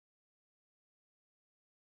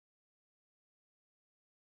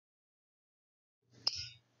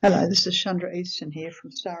Hello, this is Chandra Easton here from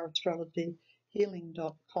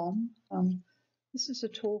StarAstrologyHealing.com. This is a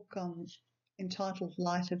talk entitled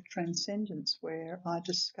Light of Transcendence, where I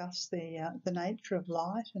discuss the nature of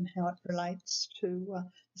light and how it relates to the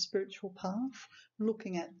spiritual path,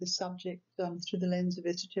 looking at the subject through the lens of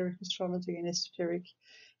esoteric astrology and esoteric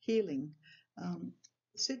healing.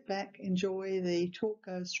 Sit back, enjoy. The talk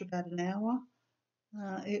goes for about an hour.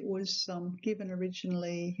 It was given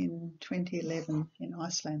originally in 2011 in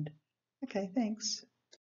Iceland. Okay, thanks.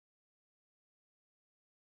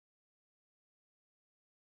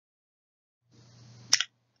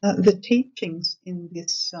 The teachings in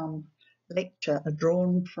this lecture are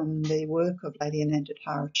drawn from the work of Lady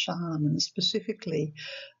Ananditara Shan, and specifically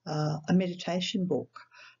a meditation book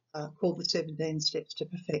called The 17 Steps to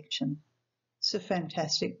Perfection. It's a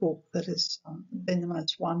fantastic book that has been the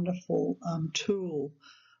most wonderful tool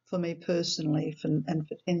for me personally and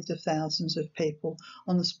for tens of thousands of people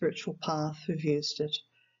on the spiritual path who've used it.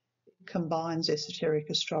 It combines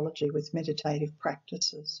esoteric astrology with meditative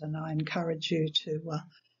practices, and I encourage you to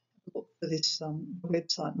look for this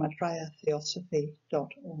website,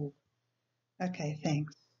 maitreyatheosophy.org. Okay,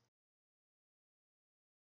 thanks.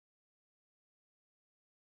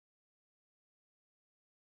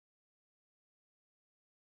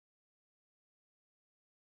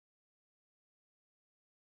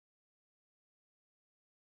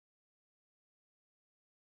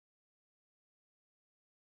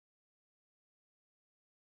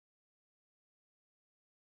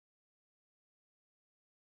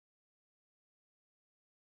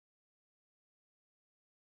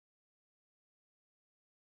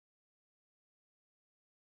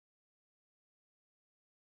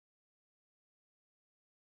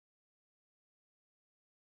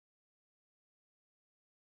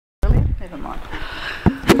 Never mind.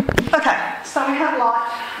 Okay, so we have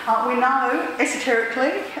light. We know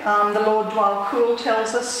esoterically, the Lord Dwal Kul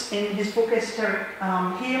tells us in his book Esoteric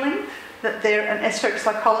Healing, that and esoteric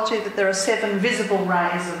psychology, that there are 7 visible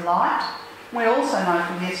rays of light. We also know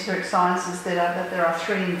from the esoteric sciences that there are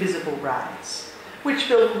 3 invisible rays, which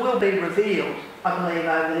will be revealed, I believe,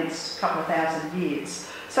 over the next couple of thousand years.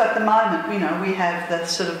 So at the moment, you know, we have the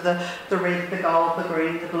sort of the red, the gold, the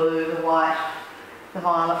green, the blue, the white, the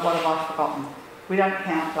violet. What have I forgotten? We don't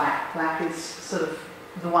count black. Black is sort of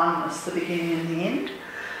the oneness, the beginning and the end.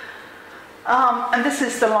 And this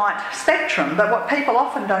is the light spectrum, but what people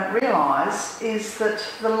often don't realise is that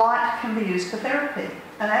the light can be used for therapy.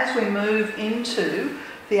 And as we move into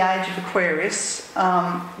the age of Aquarius,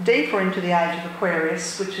 deeper into the age of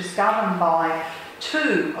Aquarius, which is governed by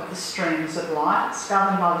 2 of the streams of light, it's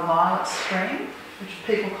governed by the violet stream, which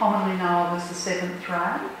people commonly know of as the 7th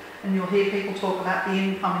ray. And you'll hear people talk about the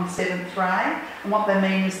incoming 7th ray, and what they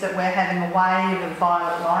mean is that we're having a wave of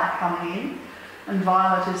violet light coming in, and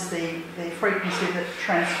violet is the frequency that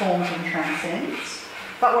transforms and transcends.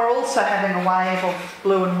 But we're also having a wave of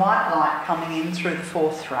blue and white light coming in through the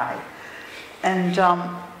 4th ray. And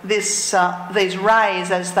these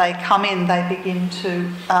rays, as they come in, they begin to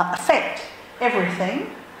affect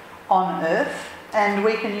everything on Earth, and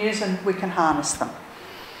we can use and we can harness them.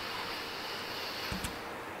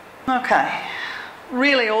 Okay,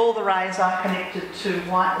 really all the rays are connected to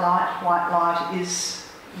white light. White light is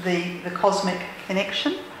the cosmic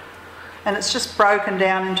connection, and it's just broken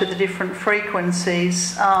down into the different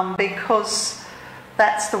frequencies because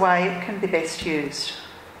that's the way it can be best used.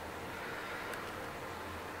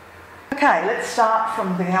 Okay, let's start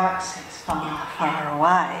from the galaxies far, far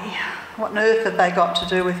away. What on earth have they got to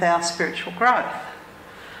do with our spiritual growth?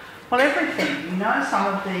 Well, everything. You know, some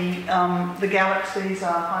of the galaxies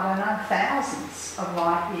are, I don't know, thousands of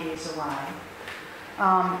light years away.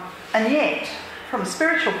 And yet, from a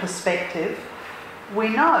spiritual perspective, we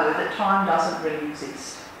know that time doesn't really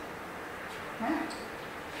exist. Yeah?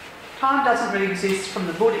 Time doesn't really exist from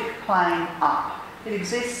the Buddhic plane up. It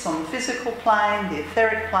exists on the physical plane, the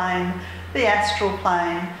etheric plane, the astral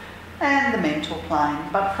plane, and the mental plane.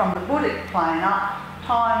 But from the Buddhic plane up,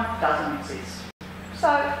 time doesn't exist.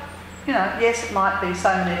 So, you know, yes, it might be so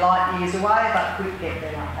many light years away, but we can get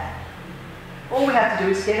there like that. All we have to do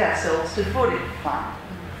is get ourselves to the Buddhic plane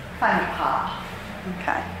apart.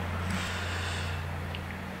 Okay.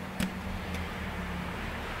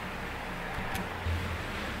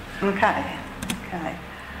 Okay.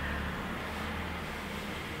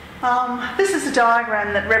 This is a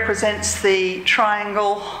diagram that represents the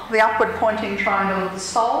triangle, the upward pointing triangle of the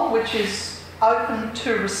soul, which is open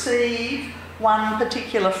to receive one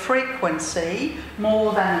particular frequency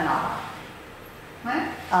more than another. Okay?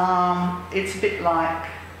 It's a bit like,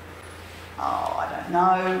 I don't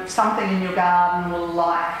know, something in your garden will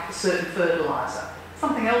like a certain fertiliser.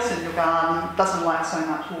 something else in your garden doesn't like so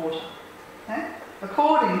much water. Okay?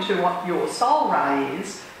 According to what your soul ray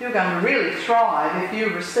is, you're going to really thrive if you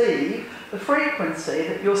receive the frequency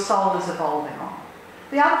that your soul is evolving on.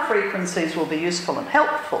 The other frequencies will be useful and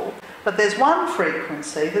helpful, but there's one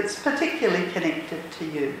frequency that's particularly connected to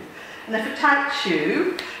you. And if it takes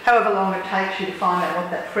you, however long it takes you to find out what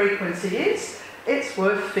that frequency is, it's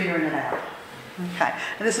worth figuring it out. Okay,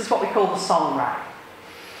 and this is what we call the soul ray.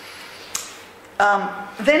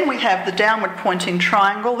 Then we have the downward pointing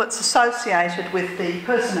triangle that's associated with the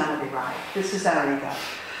personality ray. This is our ego.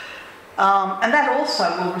 And that also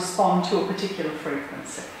will respond to a particular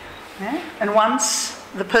frequency. Yeah? And once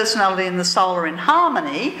the personality and the soul are in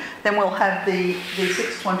harmony, then we'll have the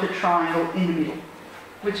six-pointed triangle in the middle,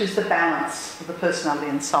 which is the balance of the personality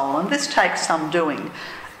and soul. And this takes some doing,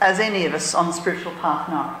 as any of us on the spiritual path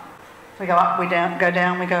know. We go up, we go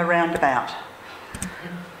down, we go roundabout.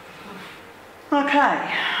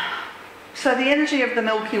 Okay, so the energy of the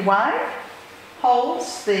Milky Way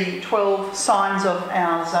holds the 12 signs of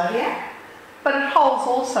our zodiac, but it holds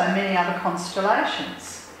also many other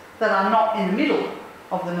constellations that are not in the middle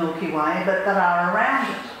of the Milky Way, but that are around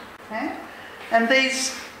it. Okay? And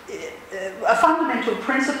these, a fundamental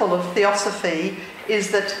principle of theosophy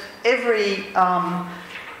is that every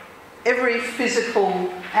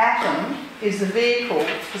physical atom is the vehicle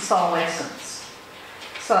for soul essence.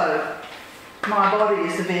 So my body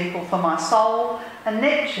is the vehicle for my soul, and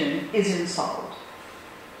Neptune is ensouled.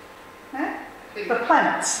 Okay? The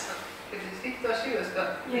planets.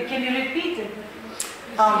 Yeah, can you repeat it?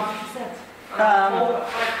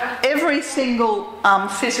 Every single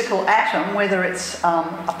physical atom, whether it's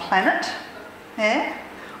a planet, yeah,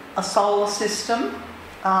 a solar system,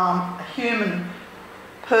 a human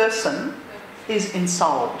person, is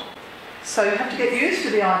ensouled. So you have to get used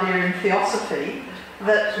to the idea in theosophy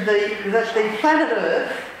that the planet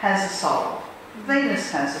Earth has a soul, Venus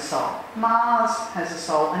has a soul, Mars has a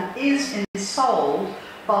soul, and is ensouled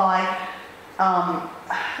by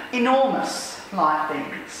enormous light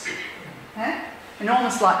beings. Okay?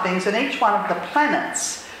 Enormous light beings, and each one of the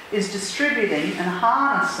planets is distributing and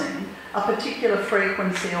harnessing a particular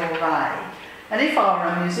frequency or ray. And if I were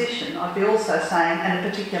a musician, I'd be also saying, and a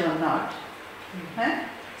particular note. Okay?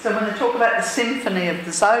 So when they talk about the symphony of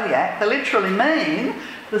the zodiac, they literally mean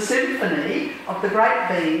the symphony of the great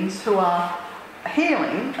beings who are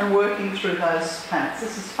healing and working through those planets.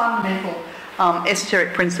 This is fundamental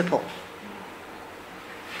esoteric principle.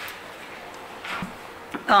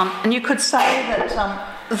 And you could say that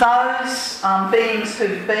those beings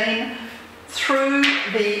who've been through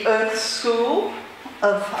the Earth school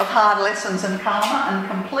of hard lessons and karma and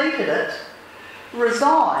completed it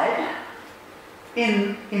reside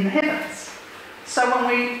in the heavens. So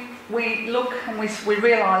when we look and we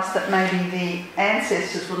realise that maybe the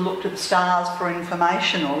ancestors would look to the stars for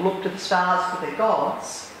information or look to the stars for their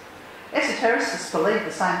gods, esotericists believe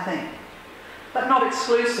the same thing, but not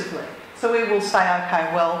exclusively. So we will say,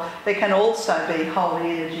 okay, well, there can also be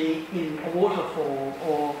holy energy in a waterfall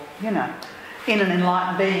or, you know, in an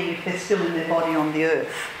enlightened being if they're still in their body on the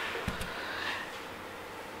earth.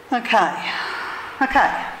 Okay.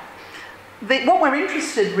 What we're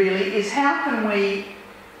interested really is how can we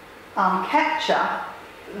capture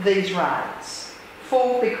these rays?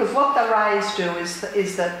 Because what the rays do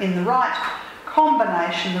is that in the right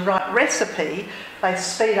combination, the right recipe, they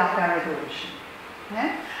speed up our evolution.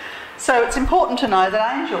 Yeah? So it's important to know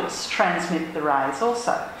that angels transmit the rays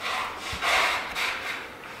also.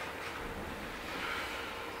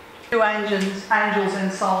 Do angels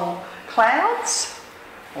ensoul clouds?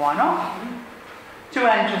 Why not? Do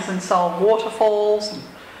angels ensoul waterfalls and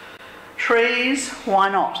trees? Why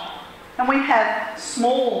not? And we have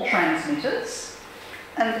small transmitters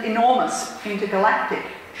and enormous intergalactic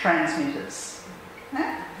transmitters.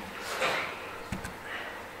 Yeah?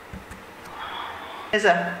 There's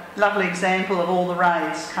a lovely example of all the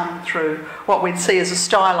rays come through what we'd see as a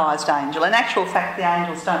stylised angel. In actual fact, the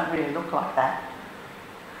angels don't really look like that.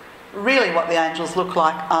 Really what the angels look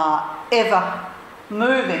like are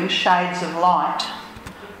ever-moving shades of light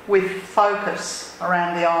with focus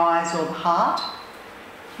around the eyes or the heart.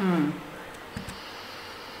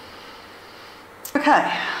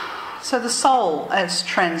 Okay, so the soul as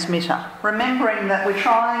transmitter. Remembering that we're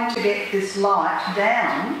trying to get this light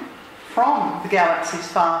down from the galaxies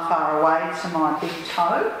far, far away to my big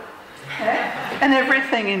toe, yeah, and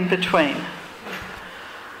everything in between.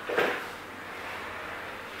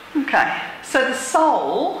 Okay, so the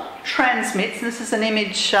soul transmits, and this is an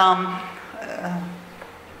image,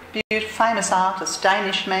 famous artist,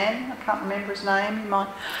 Danish man, I can't remember his name,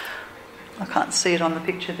 I can't see it on the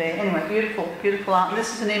picture there. Anyway, beautiful, beautiful art. And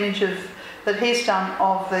this is an image that he's done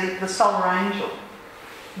of the solar angel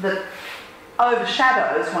that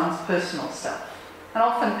overshadows one's personal self. And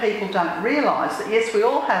often people don't realise that, yes, we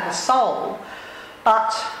all have a soul,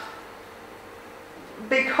 but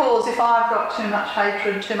because if I've got too much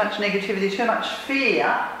hatred, too much negativity, too much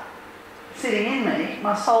fear sitting in me,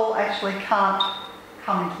 my soul actually can't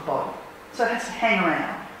come into the body. So it has to hang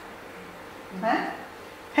around. Okay?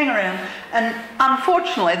 Hang around. And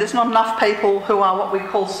unfortunately, there's not enough people who are what we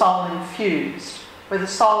call soul infused, where the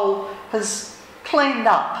soul has cleaned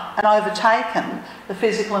up and overtaken the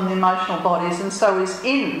physical and the emotional bodies, and so is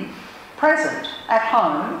present at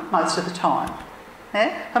home most of the time.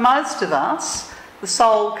 Yeah? For most of us, the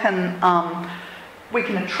soul we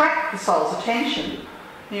can attract the soul's attention.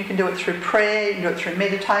 You can do it through prayer, you can do it through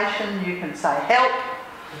meditation, you can say help.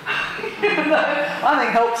 I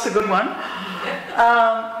think help's a good one.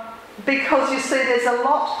 Because you see, there's a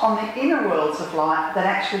lot on the inner worlds of light that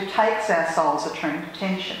actually takes our soul's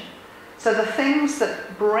attention. So the things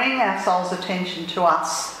that bring our soul's attention to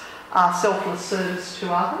us are selfless service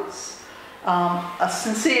to others, a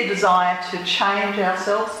sincere desire to change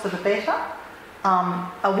ourselves for the better,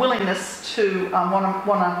 a willingness to want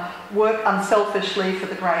to work unselfishly for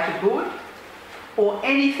the greater good, or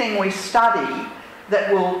anything we study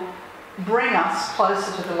that will bring us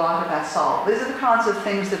closer to the light of our soul. These are the kinds of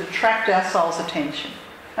things that attract our soul's attention.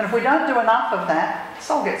 And if we don't do enough of that, the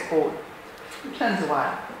soul gets bored. It turns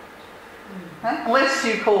away. Okay? Unless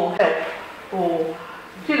you call help or,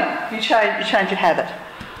 you change your habit.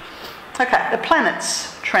 Okay, the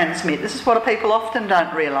planets transmit. This is what people often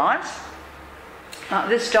don't realise.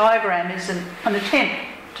 This diagram is an attempt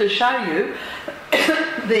to show you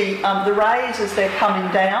the rays as they're coming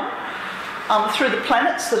down through the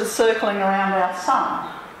planets that are circling around our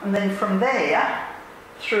sun, and then from there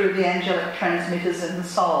through the angelic transmitters in the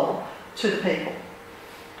soul to the people.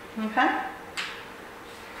 Okay?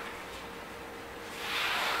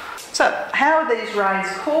 So, how are these rays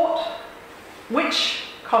caught? Which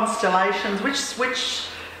constellations, which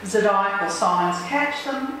zodiacal signs catch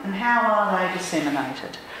them, and how are they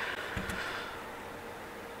disseminated?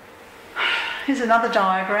 Here's another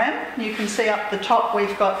diagram. You can see up the top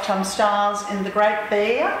we've got stars in the Great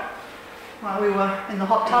Bear. Well, we were in the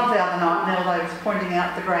hot tub the other night and Eldo was pointing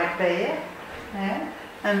out the Great Bear. Yeah?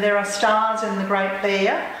 And there are stars in the Great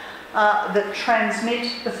Bear that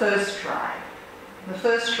transmit the first ray. The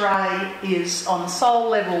first ray is on soul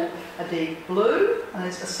level a deep blue and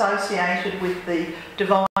is associated with the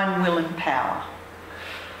divine will and power.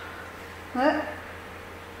 Yeah?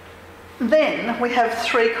 Then we have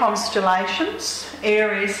three constellations,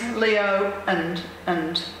 Aries, Leo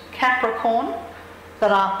and Capricorn,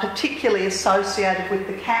 that are particularly associated with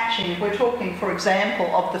the catching. We're talking, for example,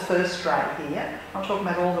 of the first ray here. I'm talking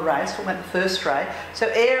about all the rays, talking about the first ray. So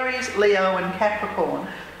Aries, Leo and Capricorn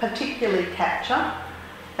particularly capture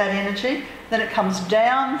that energy. Then it comes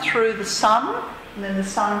down through the sun, and then the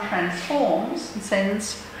sun transforms and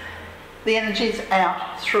sends the energies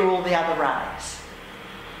out through all the other rays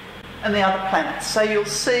and the other planets. So you'll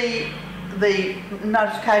see the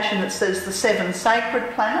notification that says the 7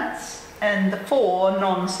 sacred planets and the 4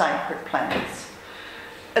 non-sacred planets.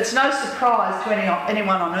 It's no surprise to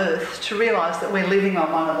anyone on Earth to realise that we're living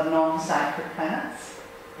on one of the non-sacred planets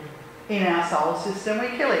in our solar system.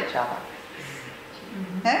 We kill each other.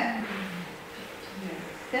 Yeah?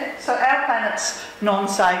 Yeah? So our planet's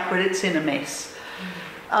non-sacred, it's in a mess.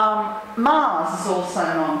 Mars is also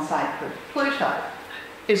non-sacred. Pluto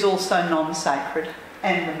is also non-sacred,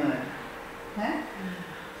 and the Moon. Yeah?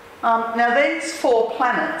 Now these 4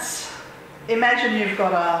 planets, imagine you've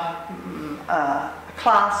got a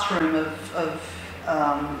classroom of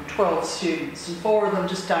 12 students, and 4 of them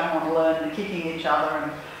just don't want to learn and kicking each other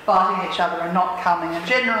and biting each other and not coming and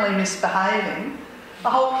generally misbehaving. The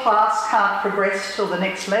whole class can't progress till the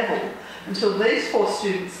next level until these 4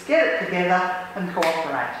 students get it together and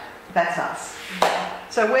cooperate. That's us.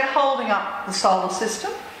 So we're holding up the solar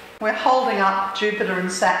system, we're holding up Jupiter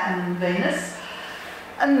and Saturn and Venus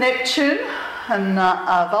and Neptune and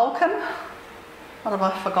Vulcan, what have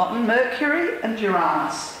I forgotten, Mercury and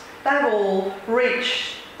Uranus. They've all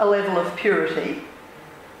reached a level of purity,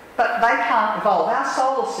 but they can't evolve. Our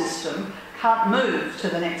solar system can't move to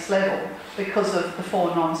the next level because of the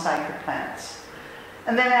 4 non-sacred planets.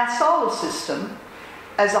 And then our solar system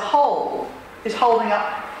as a whole is holding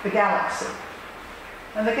up the galaxy.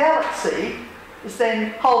 And the galaxy is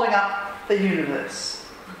then holding up the universe.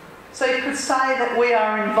 So you could say that we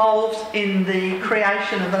are involved in the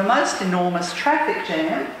creation of the most enormous traffic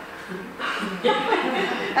jam.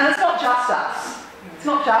 And it's not just us. It's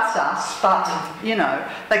not just us, but, you know,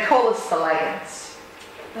 they call us the laggards.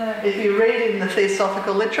 If you read in the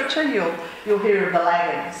theosophical literature, you'll hear of the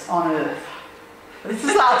laggards on earth. This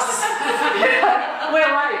is us. We're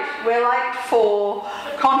late. We're late for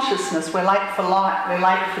consciousness. We're late for light. We're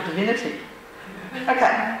late for divinity.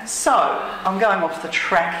 Okay, so I'm going off the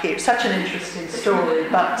track here. Such an interesting story,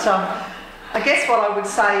 but I guess what I would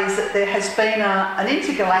say is that there has been an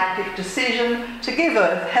intergalactic decision to give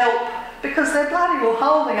Earth help because they're bloody well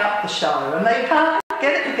holding up the show and they can't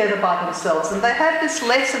get it together by themselves, and they had this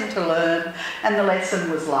lesson to learn, and the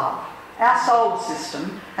lesson was love. Our solar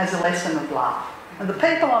system has a lesson of love, and the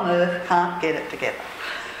people on Earth can't get it together.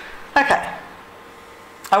 Okay,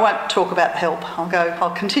 I won't talk about the help.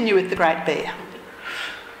 I'll continue with the Great Bear.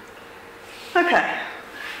 Okay,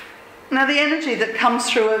 now the energy that comes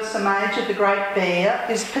through Earth's image of the Great Bear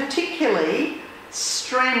is particularly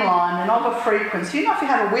streamlined and of a frequency. You know, if you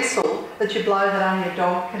have a whistle that you blow that only a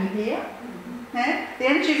dog can hear? Yeah? The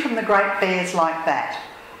energy from the Great Bear is like that.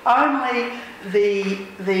 Only the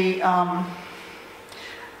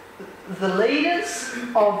leaders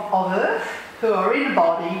of Earth who are in a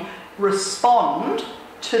body respond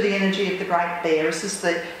to the energy of the Great Bear. This is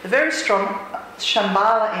the very strong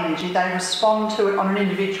Shambhala energy. They respond to it on an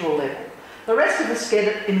individual level. The rest of us get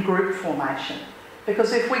it in group formation.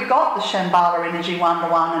 Because if we got the Shambhala energy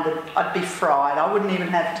one-to-one, I'd be fried. I wouldn't even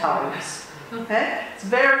have toes. Okay? It's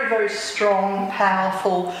very, very strong,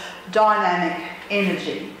 powerful, dynamic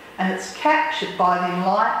energy. And it's captured by the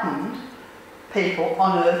enlightened people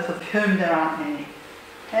on Earth, of whom there aren't many.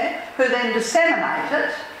 Okay? Who then disseminate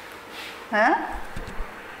it. Yeah?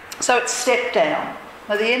 So it's step down.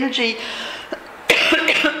 Now the energy,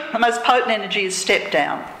 the most potent energy is step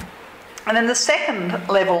down. And then the second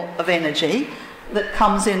level of energy that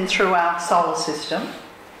comes in through our solar system,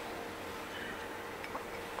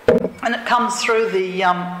 and it comes through the,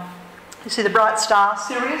 you see the bright star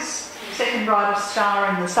Sirius, the second brightest star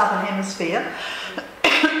in the southern hemisphere,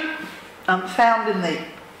 found in the,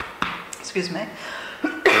 excuse me,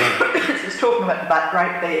 I was talking about the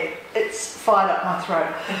Great Bear, it's fired up my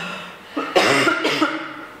throat.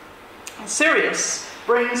 Sirius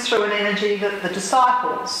brings through an energy that the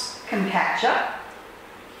disciples can capture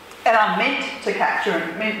and are meant to capture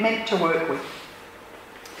and meant to work with.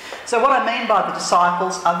 So what I mean by the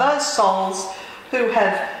disciples are those souls who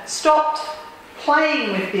have stopped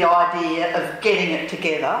playing with the idea of getting it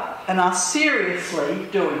together and are seriously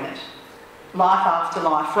doing it, life after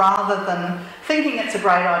life, rather than thinking it's a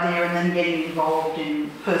great idea and then getting involved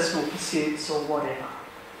in personal pursuits or whatever.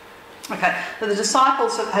 Okay, so the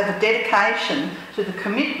disciples have a dedication to the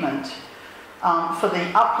commitment for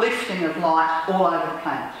the uplifting of light all over the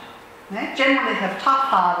planet. Yeah? Generally have tough,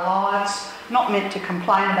 hard lives, not meant to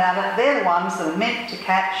complain about it. They're the ones that are meant to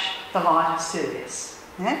catch the light of Sirius.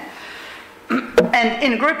 Yeah? And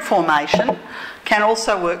in group formation can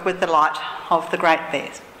also work with the light of the Great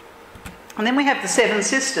Bears. And then we have the seven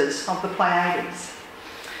sisters of the Pleiades.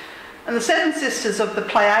 And the seven sisters of the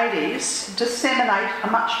Pleiades disseminate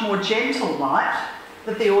a much more gentle light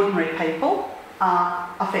that the ordinary people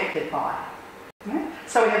are affected by. Yeah?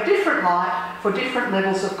 So we have different light for different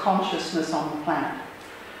levels of consciousness on the planet.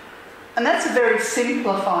 And that's a very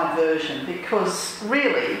simplified version because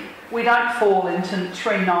really we don't fall into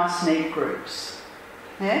three nice neat groups.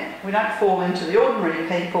 Yeah? We don't fall into the ordinary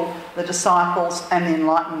people, the disciples and the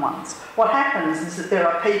enlightened ones. What happens is that there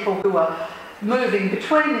are people who are moving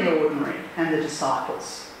between the ordinary and the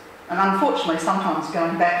disciples. And unfortunately sometimes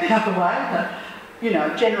going back the other way, but you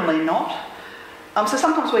know, generally not. So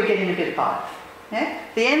sometimes we're getting a bit of both. Yeah?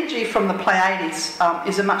 The energy from the Pleiades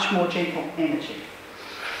is a much more gentle energy.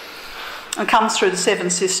 It comes through the seven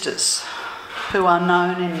sisters, who are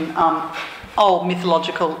known in old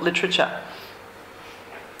mythological literature.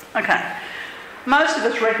 Okay, most of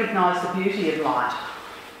us recognise the beauty of light.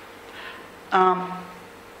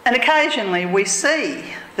 And occasionally we see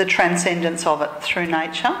the transcendence of it through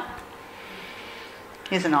nature.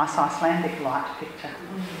 Here's a nice Icelandic light picture.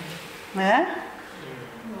 Yeah?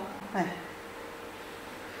 Yeah.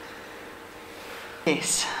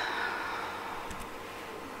 Yes.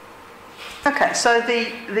 Okay, so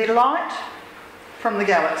the light from the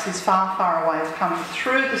galaxy is far, far away. It's coming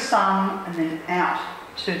through the sun and then out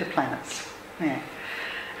to the planets. Yeah.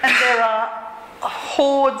 And there are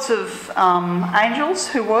hordes of angels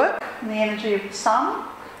who work in the energy of the sun,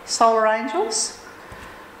 solar angels.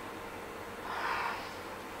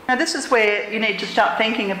 Now this is where you need to start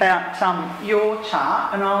thinking about your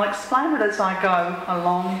chart, and I'll explain it as I go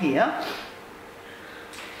along here.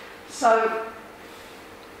 So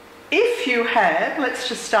if you have, let's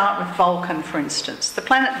just start with Vulcan for instance. The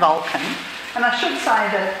planet Vulcan And I should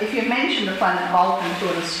say that if you mention the planet Vulcan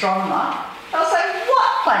to an astronomer, they'll say,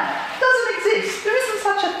 what planet? Doesn't exist. There isn't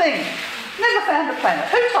such a thing. Never found a planet.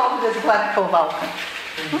 Who told you there's a planet called Vulcan?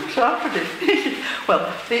 I'm sure I did.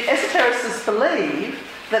 Well, the esotericists believe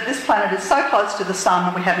that this planet is so close to the sun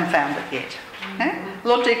that we haven't found it yet. Okay?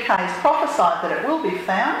 Lord DK has prophesied that it will be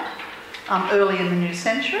found early in the new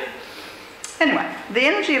century. Anyway, the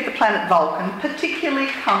energy of the planet Vulcan particularly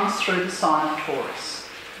comes through the sign of Taurus.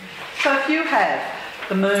 So if you have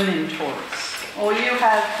the moon in Taurus, or you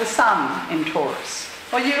have the sun in Taurus,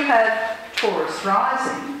 or you have Taurus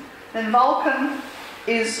rising, then Vulcan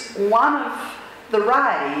is one of the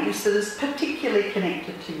rays that is particularly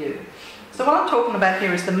connected to you. So what I'm talking about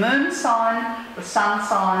here is the moon sign, the sun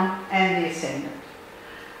sign, and the ascendant.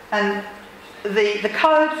 And the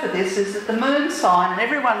code for this is that the moon sign, and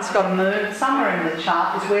everyone's got a moon somewhere in the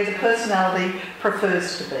chart, is where the personality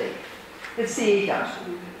prefers to be. It's the ego.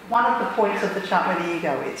 One of the points of the chart where the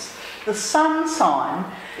ego is. The sun sign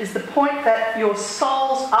is the point that your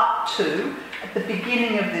soul's up to at the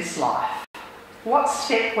beginning of this life. What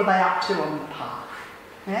step were they up to on the path?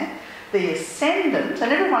 Yeah? The ascendant,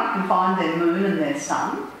 and everyone can find their moon and their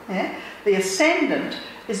sun. Yeah? The ascendant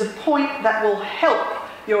is a point that will help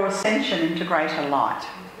your ascension into greater light.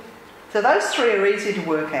 So those three are easy to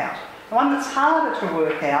work out. The one that's harder to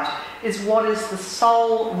work out is what is the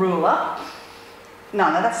soul ruler.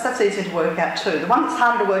 No, that's easy to work out too. The one that's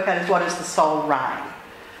harder to work out is what is the soul ray.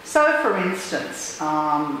 So for instance,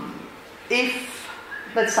 if,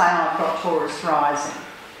 let's say I've got Taurus rising,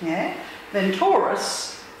 yeah, then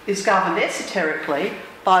Taurus is governed esoterically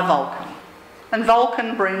by Vulcan. And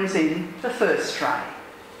Vulcan brings in the first ray.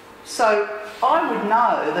 So I would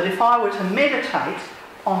know that if I were to meditate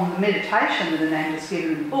on the meditation that Ananda's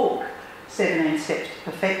given in the book, 17 Steps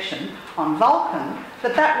to Perfection, on Vulcan,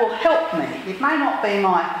 that will help me. It may not be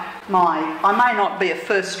I may not be a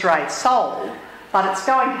first-rate soul, but it's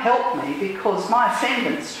going to help me because my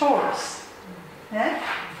ascendant's Taurus. Yeah?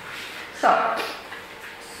 So,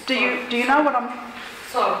 do you know what I'm...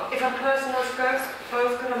 So, if a person has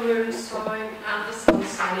both got a moon sign and the sun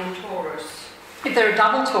sign in Taurus... If they're a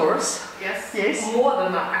double Taurus... Yes. Yes. More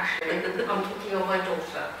than that, actually. I'm talking of my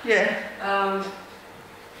daughter. Yeah.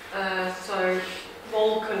 So,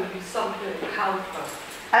 Vulcan is something that will help her.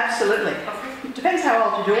 Absolutely. It depends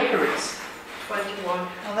how old your daughter is. 21.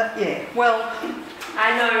 Oh, yeah. Well...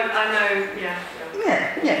 I know, yeah.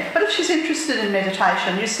 Yeah. But if she's interested in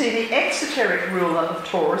meditation, you see the exoteric ruler of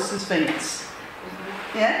Taurus is Venus.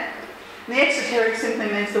 Mm-hmm. Yeah? And the exoteric simply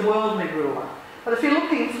means the worldly ruler. But if you're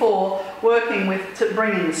looking for working with to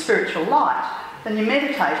bring in the spiritual light, then you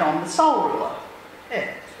meditate on the soul ruler.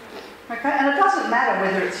 Yeah. Okay? And it doesn't matter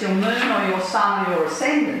whether it's your moon or your sun or your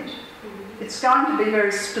ascendant. Mm-hmm. It's going to be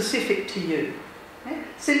very specific to you. Yeah?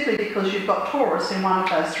 Simply because you've got Taurus in one of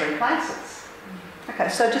those three places. Okay,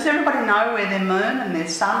 so does everybody know where their moon and their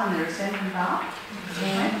sun and their ascendant are?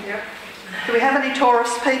 Yeah. Yep. Do we have any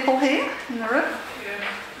Taurus people here in the room? Yeah.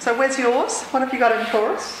 So where's yours? What have you got in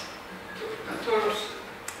Taurus? Taurus.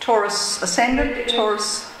 Taurus ascendant,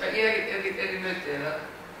 Taurus...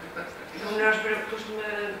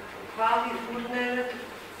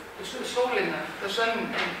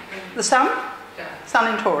 The sun? Yeah.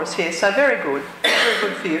 Sun in Taurus, yes, so very good. Very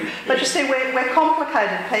good for you. But you see, we're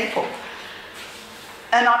complicated people.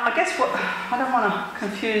 And I guess I don't want to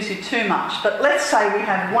confuse you too much, but let's say we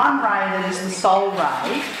have one ray that is the soul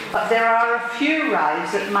ray, but there are a few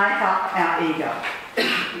rays that make up our ego.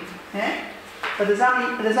 Yeah? But there's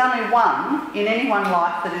only one in any one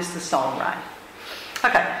life that is the soul ray.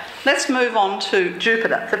 Okay, let's move on to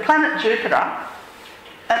Jupiter. The planet Jupiter,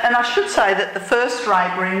 and I should say that the first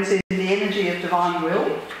ray brings in the energy of divine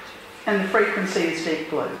will, and the frequency is deep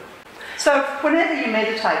blue. So whenever you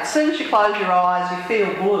meditate, as soon as you close your eyes, you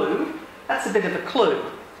feel blue. That's a bit of a clue.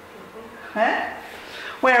 Yeah?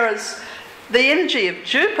 Whereas the energy of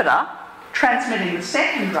Jupiter, transmitting the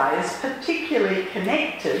second ray, is particularly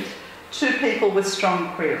connected to people with strong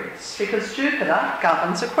Aquarius, because Jupiter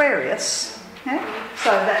governs Aquarius. Yeah?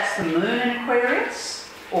 So that's the moon in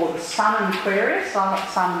Aquarius, or the sun in Aquarius,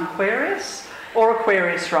 sun in Aquarius, or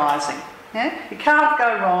Aquarius rising. Yeah? You can't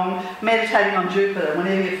go wrong meditating on Jupiter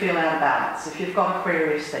whenever you feel out of balance, if you've got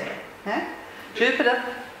Aquarius there. Yeah? Jupiter.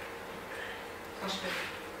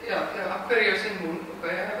 Aquarius in moon.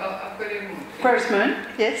 Aquarius moon,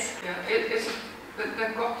 yes. Yeah, is it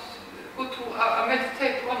then got good to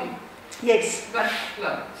meditate on? Yes. That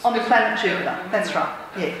planet. On the planet Jupiter, that's right.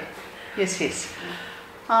 Yeah. Yes.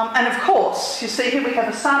 And of course, you see here we have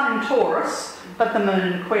a sun in Taurus, but the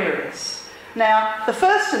moon in Aquarius. Now, the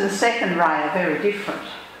first and the second ray are very different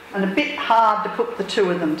and a bit hard to put the two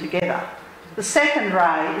of them together. The second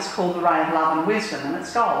ray is called the ray of love and wisdom, and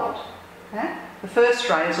it's gold. Yeah? The first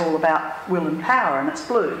ray is all about will and power, and it's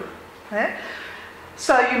blue. Yeah?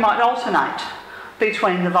 So you might alternate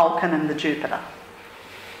between the Vulcan and the Jupiter.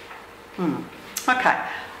 Okay,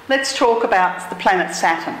 let's talk about the planet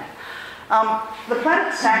Saturn. The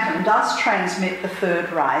planet Saturn does transmit the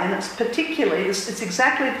third ray, and it's particularly, it's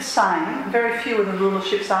exactly the same, very few of the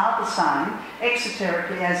rulerships are the same,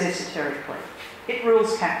 exoterically as esoterically. It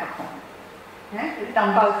rules Capricorn. Yeah? It's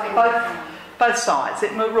done both sides.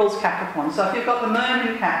 It rules Capricorn. So if you've got the moon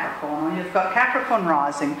in Capricorn, or you've got Capricorn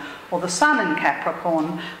rising, or the sun in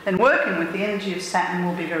Capricorn, then working with the energy of Saturn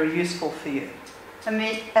will be very useful for you. And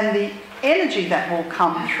the energy that will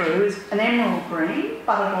come through is an emerald green,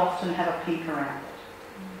 but it'll often have a pink around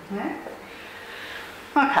it. Yeah?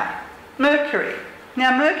 Okay, Mercury.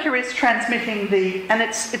 Now Mercury is transmitting and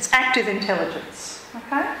it's active intelligence.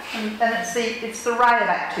 Okay, and it's the ray of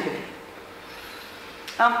activity.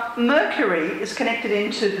 Mercury is connected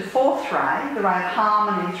into the fourth ray, the ray of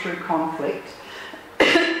harmony through conflict,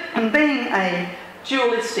 and being a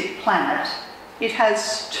dualistic planet, it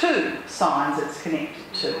has two signs it's connected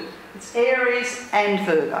to. It's Aries and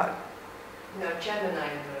Virgo. No, Gemini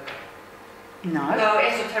and Virgo. No. No,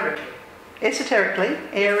 esoterically. Esoterically,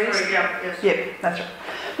 Aries. Sorry, yes. Yep, that's right.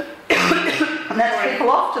 And that's people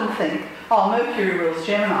often think, oh, Mercury rules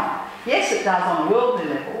Gemini. Yes, it does on a worldly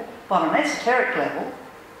level, but on an esoteric level,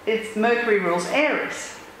 it's Mercury rules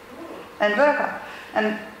Aries and Virgo.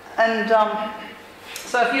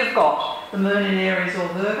 So if you've got the moon in Aries or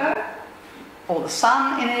Virgo, or the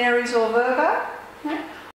sun in Aries or Virgo, yeah,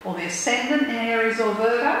 or the ascendant in Aries or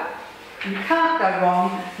Virgo, you can't go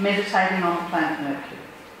wrong meditating on the planet Mercury,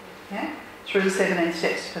 yeah, through the 17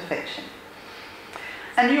 steps to perfection.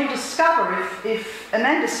 And you'll discover, if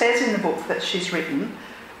Amanda says in the book that she's written,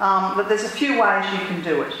 that there's a few ways you can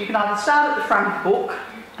do it. You can either start at the front of the book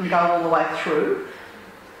and go all the way through.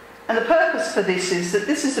 And the purpose for this is that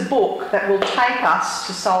this is a book that will take us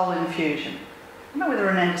to soul infusion. I don't know whether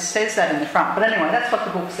Amanda says that in the front, but anyway, that's what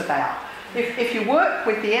the book's about. If you work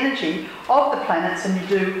with the energy of the planets and you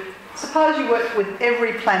do, suppose you work with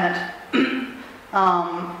every planet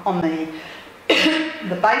on the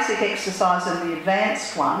basic exercise and the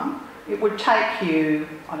advanced one, it would take you,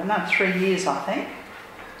 I don't know, 3 years, I think.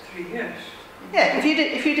 3 years? Yeah, if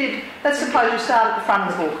you did, let's suppose you start at the front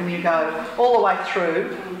of the book and you go all the way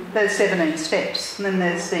through, there's 17 steps, and then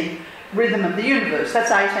there's the rhythm of the universe,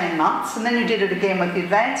 that's 18 months, and then you did it again with the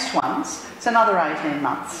advanced ones, it's another 18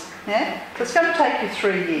 months. Yeah? So it's going to take you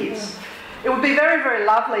 3 years. It would be very, very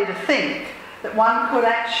lovely to think that one could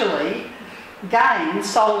actually gain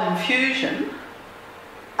soul infusion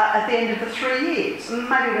at the end of the 3 years. And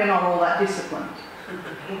maybe we're not all that disciplined.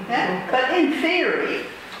 Yeah? But in theory,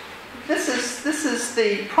 this is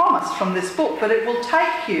the promise from this book, that it will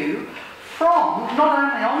take you from not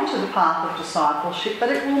only onto the path of discipleship, but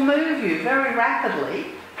it will move you very rapidly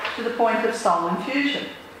to the point of soul infusion,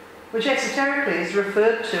 which esoterically is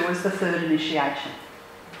referred to as the third initiation.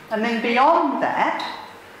 And then beyond that,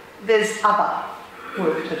 there's other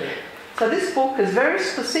work to do. So this book is very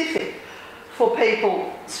specific for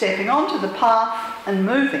people stepping onto the path and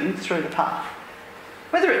moving through the path.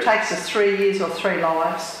 Whether it takes us 3 years or 3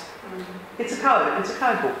 lives, it's a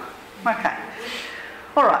code book. Okay.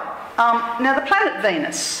 All right. Now the planet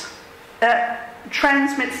Venus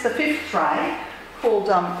transmits the fifth ray, called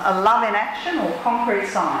a love in action or concrete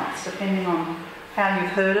science, depending on how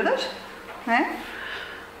you've heard of it. Yeah?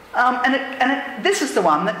 This is the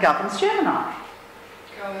one that governs Gemini.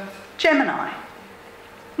 Gemini.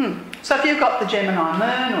 So if you've got the Gemini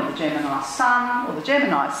moon or the Gemini sun or the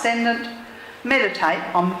Gemini ascendant, meditate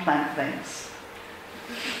on the planet Venus.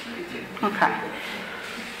 Okay.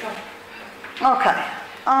 Okay.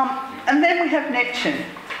 And then we have Neptune.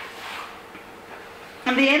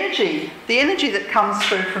 And the energy that comes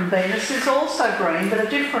through from Venus is also green, but a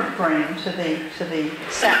different green to the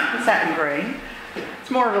Saturn green.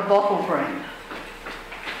 It's more of a bottle green.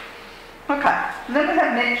 Okay, and then we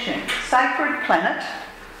have Neptune, sacred planet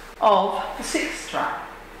of the sixth ray.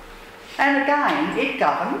 And again, it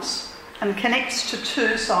governs and connects to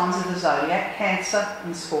 2 signs of the zodiac, Cancer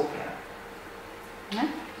and Scorpio. Yeah?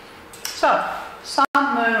 So, Sun,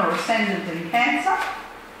 Moon or Ascendant in Cancer,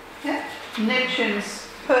 yeah? Neptune's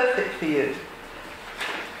perfect for you.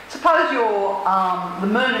 Suppose you're the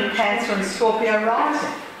Moon in Cancer and Scorpio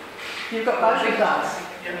rising. You've got both of those.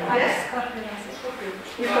 Yes? Scorpio rising.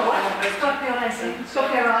 You've got what? Scorpio rising.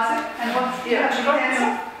 Scorpio rising. And what's you have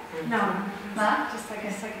Cancer? No. No? Just like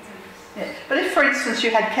a Sagittarius. Yeah. But if, for instance,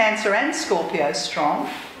 you had Cancer and Scorpio strong,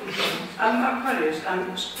 I'm Aquarius.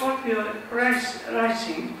 I'm Scorpio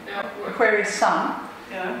rising. Yeah. Aquarius sun.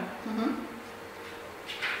 Yeah.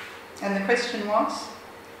 And the question was?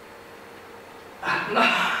 No.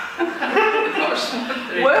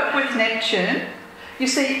 Work with Neptune. You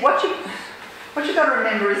see, what you've got to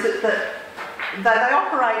remember is that they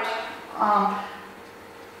operate.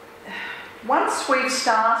 Once we've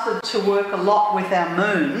started to work a lot with our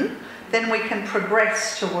moon, then we can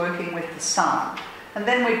progress to working with the sun. And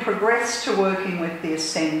then we progress to working with the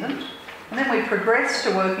ascendant. And then we progress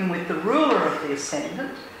to working with the ruler of the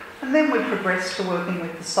ascendant. And then we progress to working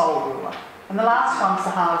with the soul ruler. And the last one's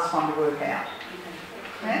the hardest one to work out.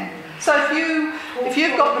 Yeah? So if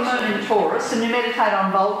you've got the moon in Taurus and you meditate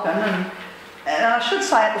on Vulcan, and I should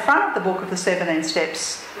say at the front of the book of the 17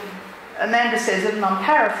 steps, Amanda says it, and I'm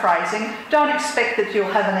paraphrasing, don't expect that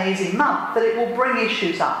you'll have an easy month, that it will bring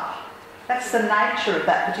issues up. That's the nature of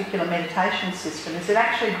that particular meditation system, is it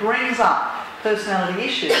actually brings up personality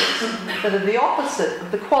issues that are the opposite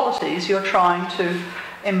of the qualities you're trying to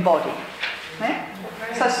embody. Yeah?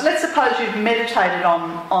 So let's suppose you've meditated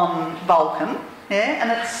on Vulcan, yeah,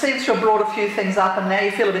 and it seems to have brought a few things up and now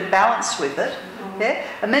you feel a bit balanced with it, yeah,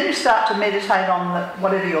 and then you start to meditate on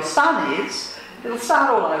whatever your sun is, it'll start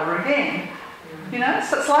all over again. You know,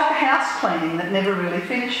 so it's like a house cleaning that never really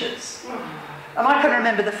finishes. And I can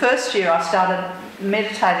remember the first year I started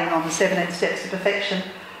meditating on the 17 steps of perfection,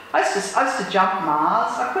 I used to jump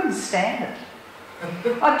Mars. I couldn't stand it.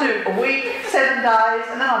 I'd do a week, 7 days,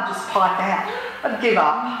 and then I'd just pipe out. I'd give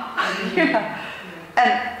up. You know.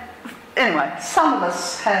 And anyway, some of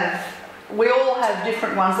us we all have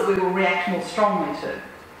different ones that we will react more strongly to.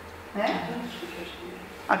 Yeah?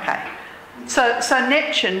 Okay. So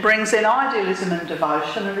Neptune brings in idealism and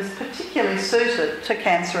devotion and is particularly suited to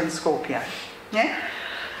Cancer and Scorpio. Yeah?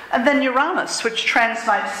 And then Uranus, which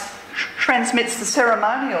transmits the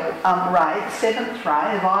ceremonial ray, the 7th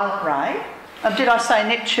ray, the violet ray. Did I say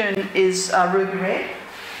Neptune is ruby red?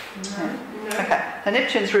 No. Okay, so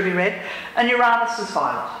Neptune's ruby red and Uranus is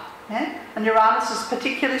violet. Yeah? And Uranus is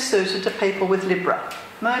particularly suited to people with Libra.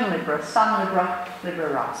 Moon Libra, Sun Libra,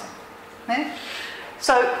 Libra rising. Yeah?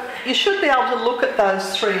 So you should be able to look at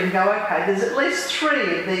those three and go, okay, there's at least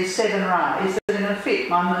 3 of these 7 rays that are going to fit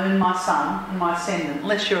my moon, my sun and my ascendant,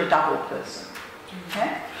 unless you're a double person.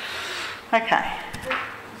 Yeah? Okay.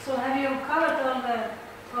 So have you covered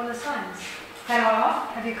all the signs?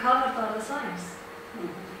 Have you covered all the signs?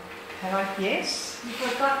 Have I? Yes. You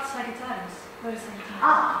forgot Sagittarius. Where is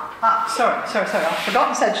Sagittarius? Sorry. I've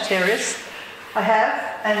forgotten Sagittarius. I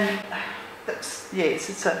have, and yes,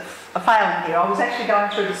 it's a failing here. I was actually going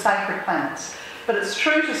through the sacred planets. But it's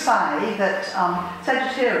true to say that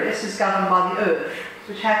Sagittarius is governed by the Earth,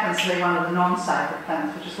 which happens to be one of the non-sacred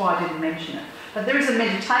planets, which is why I didn't mention it. But there is a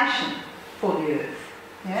meditation for the Earth.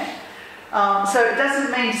 Yeah? So it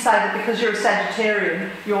doesn't mean to say that because you're a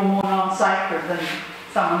Sagittarian, you're more non-sacred than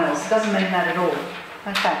someone else. It doesn't mean that at all.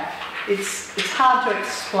 Okay. It's hard to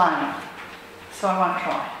explain, so I won't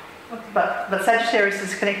try. Okay. But Sagittarius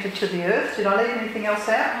is connected to the Earth. Did I leave anything else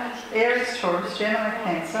out? Aries, Taurus, Gemini,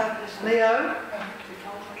 Cancer, Leo.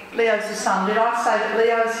 Leo's the sun. Did I say that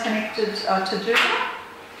Leo's connected to Jupiter?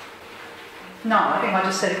 No, I think I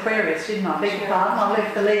just said Aquarius, didn't I? Beg your pardon, I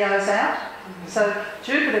left the Leos out. So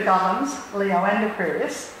Jupiter governs Leo and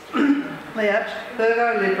Aquarius. Leo,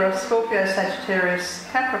 Virgo, Libra, Scorpio, Sagittarius,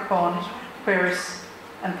 Capricorn, Aquarius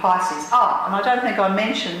and Pisces. And I don't think I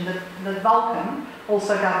mentioned that the Vulcan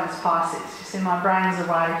also governs Pisces. You see, my brain's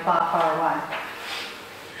away, far, far away.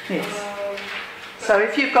 Yes. So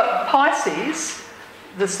if you've got Pisces,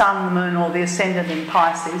 the sun, the moon or the ascendant in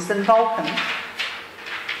Pisces, then Vulcan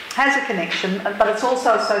has a connection, but it's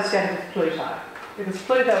also associated with Pluto, because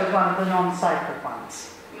Pluto is one of the non-sacred ones.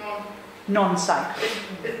 Non-sacred.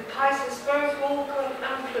 Is Pisces both Vulcan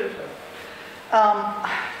and Pluto?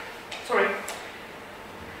 Sorry.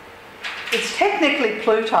 It's technically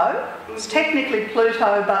Pluto. It's technically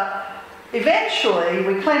Pluto, but eventually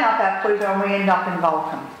we clean up our Pluto and we end up in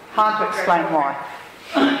Vulcan. Hard to explain why.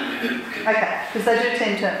 Okay, because they do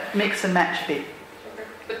tend to mix and match a bit. Okay.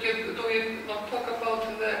 But do you not talk about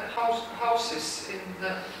the houses in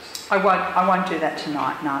the... I won't do that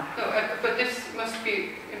tonight, no. No, but this must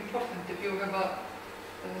be important if you have a...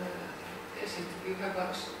 you have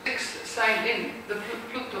a 6 sign in the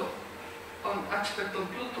Pluto, on aspect of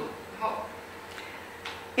Pluto. How?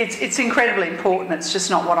 It's incredibly important. It's just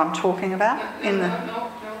not what I'm talking about. No, I'm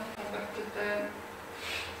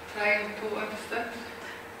trying to understand.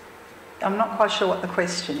 I'm not quite sure what the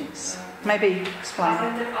question is. Maybe explain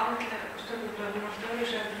it.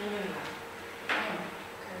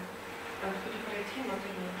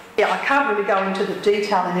 Yeah, I can't really go into the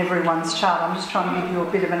detail in everyone's chart. I'm just trying to give you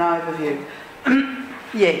a bit of an overview.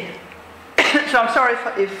 Yeah. So I'm sorry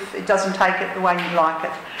if it doesn't take it the way you like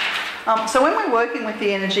it. So when we're working with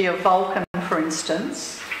the energy of Vulcan, for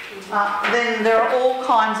instance, then there are all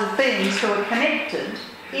kinds of beings who are connected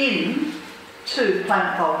in to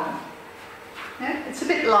planet Vulcan. Yeah? It's a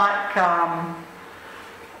bit like,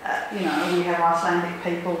 we have Icelandic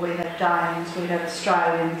people, we have Danes, we have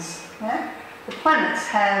Australians. Yeah? The planets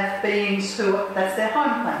have beings that's their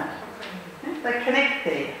home planet. Yeah? They connect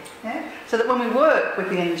there. Yeah? So that when we work with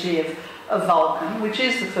the energy of Vulcan, which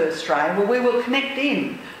is the first ray, well, we will connect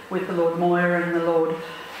in with the Lord Moira and the Lord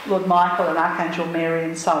Michael and Archangel Mary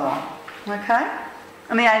and so on. Okay?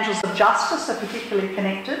 And the angels of justice are particularly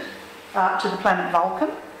connected to the planet Vulcan,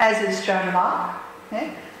 as is Joan of Arc. Yeah?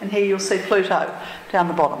 And here you'll see Pluto down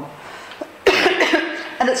the bottom.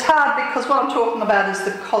 And it's hard because what I'm talking about is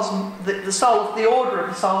the order of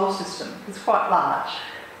the solar system. It's quite large.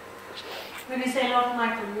 When you say Lord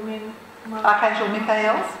Michael, you mean... Archangel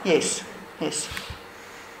Michael? Yes, yes.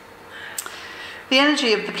 The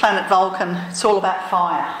energy of the planet Vulcan, it's all about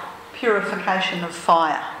fire, purification of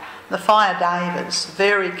fire. The fire Devas,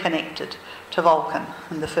 very connected to Vulcan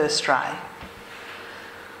and the first ray.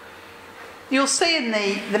 You'll see in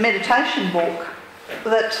the meditation book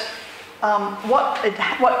that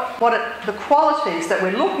the qualities that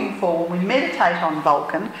we're looking for when we meditate on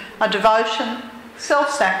Vulcan are devotion,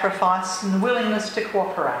 self-sacrifice and the willingness to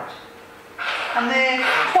cooperate. And they're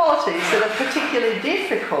qualities that are particularly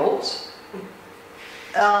difficult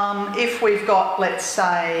if we've got, let's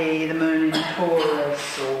say, the moon in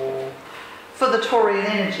Taurus or for the Taurian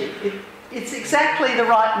energy. It's exactly the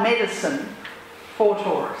right medicine for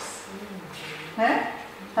Taurus. Yeah?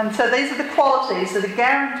 And so these are the qualities that are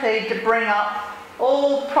guaranteed to bring up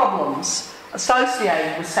all problems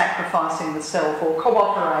associated with sacrificing the self or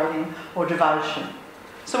cooperating or devotion.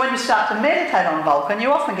 So when you start to meditate on Vulcan,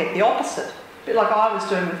 you often get the opposite, a bit like I was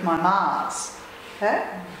doing with my Mars.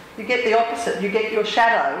 Yeah? You get the opposite. You get your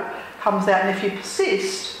shadow comes out, and if you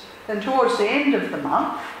persist, then towards the end of the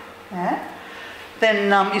month,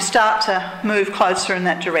 then you start to move closer in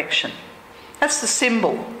that direction. That's the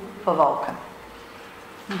symbol for Vulcan.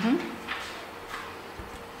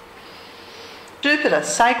 Jupiter,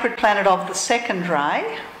 sacred planet of the second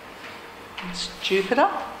ray. It's Jupiter.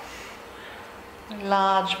 A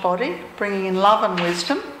large body, bringing in love and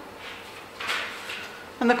wisdom.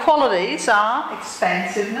 And the qualities are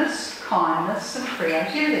expansiveness, kindness and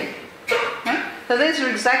creativity. Okay? So these are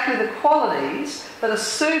exactly the qualities that are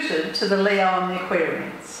suited to the Leo and the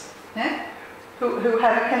Aquarians, who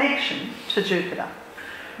have a connection to Jupiter.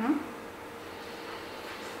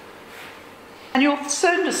 And you'll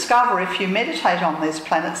soon discover, if you meditate on these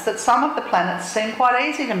planets, that some of the planets seem quite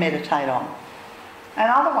easy to meditate on. And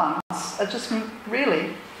other ones are just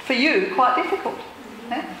really, for you, quite difficult.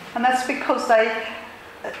 Yeah? And that's because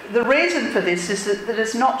the reason for this is that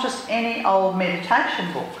it's not just any old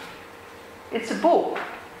meditation book. It's a book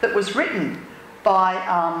that was written by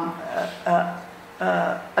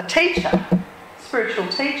a teacher, spiritual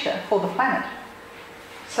teacher for the planet.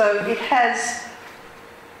 So it has...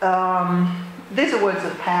 these are words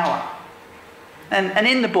of power. And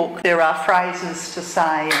in the book there are phrases to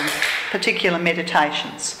say and particular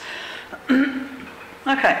meditations.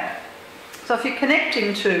 Okay, so if you're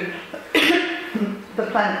connecting to the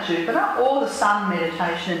planet Jupiter or the Sun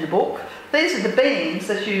meditation in the book, these are the beings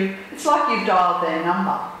that it's like you've dialed their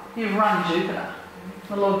number. You've rung Jupiter.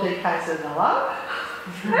 The Lord DK says hello.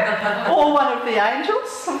 Or one of the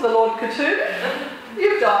angels of the Lord Cthulhu.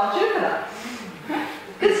 You've dialed Jupiter.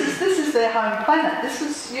 This is their home planet.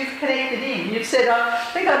 You've connected in. You've said, I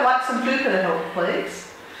think I'd like some Jupiter help, please.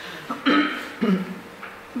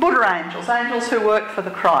 Buddha angels, angels who work for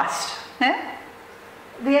the Christ. Yeah?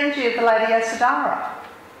 The energy of the Lady Yasodhara.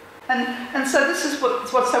 And so this is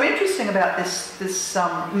what's so interesting about this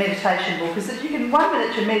meditation book is that you can, 1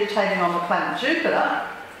 minute you're meditating on the planet Jupiter,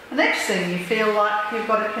 the next thing you feel like you've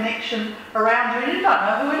got a connection around you and you don't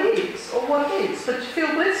know who it is or what it is, but you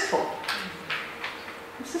feel blissful.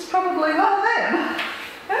 This is probably one of them.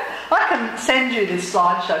 I can send you this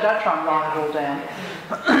slideshow. Don't try and write it all down.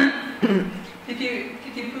 Did you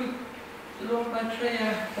put Lord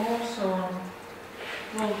Maitreya also on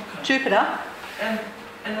Vulcan? Jupiter?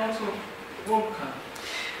 And also Vulcan?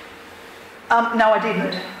 No, I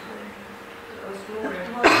didn't.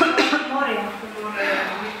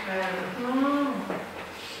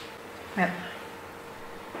 Yep.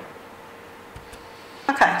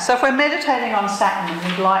 Okay, so if we're meditating on Saturn and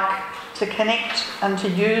we'd like to connect and to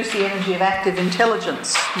use the energy of active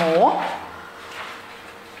intelligence more,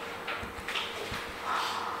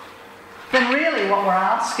 when really what we're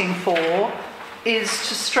asking for is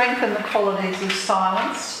to strengthen the qualities of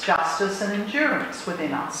silence, justice and endurance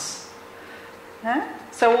within us. Yeah?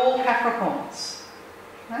 So all Capricorns.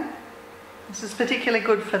 Yeah? This is particularly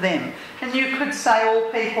good for them. And you could say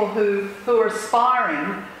all people who are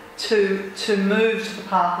aspiring to move to the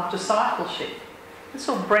path of discipleship. This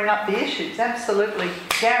will bring up the issues, absolutely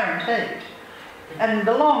guaranteed. And in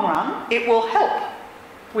the long run, it will help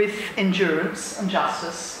with endurance and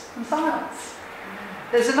justice and silence.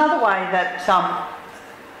 There's another way that,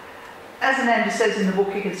 as Ananda says in the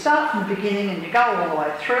book, you can start from the beginning and you go all the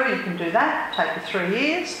way through. You can do that, take you 3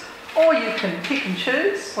 years. Or you can pick and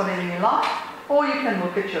choose, whatever you like. Or you can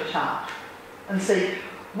look at your chart and see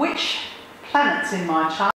which planets in my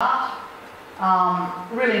chart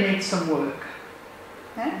really need some work.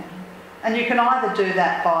 Yeah? And you can either do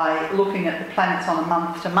that by looking at the planets on a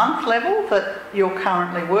month-to-month level that you're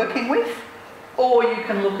currently working with, or you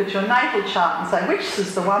can look at your natal chart and say, which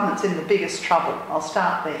is the one that's in the biggest trouble? I'll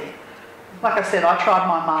start there. Like I said, I tried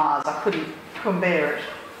my Mars. I couldn't bear it.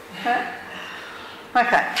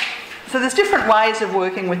 Okay. So there's different ways of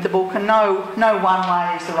working with the book, and no one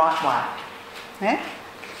way is the right way. Yeah?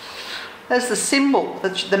 There's the symbol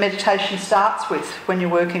that the meditation starts with when you're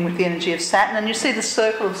working with the energy of Saturn, and you see the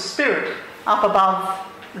circle of spirit up above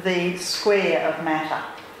the square of matter.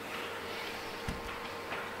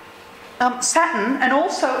 Saturn and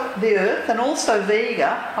also the Earth and also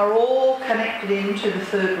Vega are all connected into the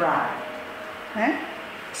third ray. Yeah?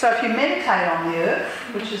 So if you meditate on the Earth,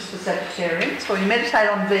 which is for Sagittarians, or you meditate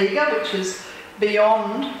on Vega, which is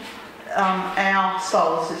beyond our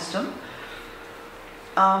solar system,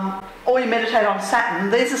 or you meditate on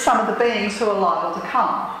Saturn, these are some of the beings who are liable to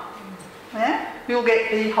come. Yeah? You'll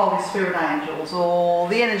get the Holy Spirit angels, or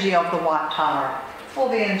the energy of the White Tara, or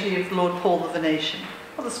the energy of Lord Paul the Venetian,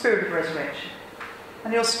 or the Spirit of Resurrection.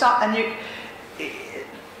 And you'll start, and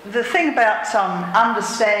the thing about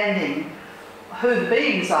understanding who the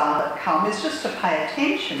beings are that come is just to pay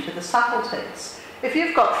attention to the subtleties. If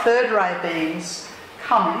you've got third ray beings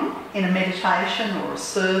coming in a meditation or a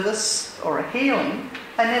service or a healing,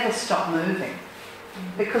 they never stop moving,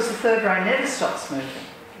 because the third ray never stops moving.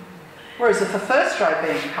 Whereas if a first ray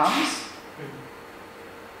being comes,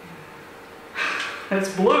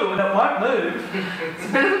 it's blue and it won't move, it's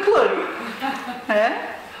a bit of a clue.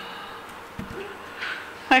 Yeah?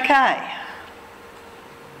 Okay.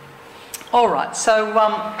 All right, so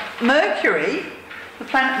Mercury, the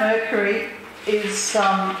planet Mercury is,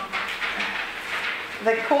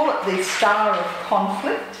 they call it the star of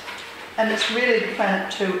conflict, and it's really the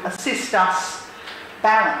planet to assist us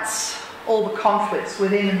balance all the conflicts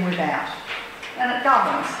within and without. And it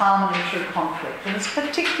governs harmony through conflict, and it's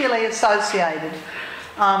particularly associated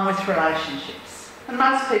with relationships. And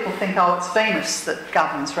most people think, oh, it's Venus that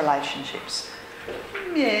governs relationships.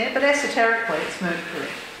 Yeah, but esoterically it's Mercury.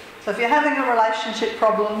 So if you're having a relationship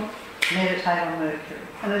problem, meditate on Mercury,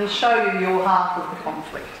 and it'll show you your half of the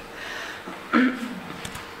conflict.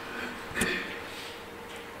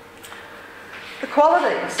 The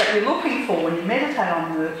qualities that you're looking for when you meditate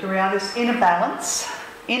on Mercury are this inner balance,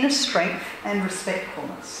 inner strength and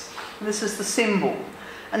respectfulness. And this is the symbol.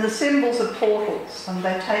 And the symbols are portals, and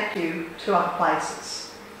they take you to other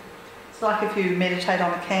places. It's like if you meditate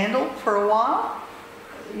on a candle for a while,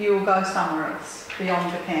 you'll go somewhere else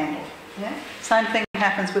beyond the candle. Yeah? Same thing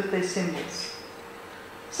happens with these symbols.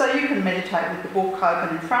 So you can meditate with the book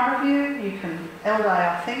open in front of you. You can, Elday,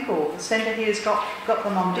 I think, or the centre here's got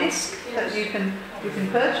them on disc that you can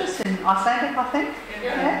purchase in Icelandic, I think.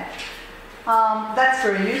 Yeah. That's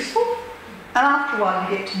very useful. And after a while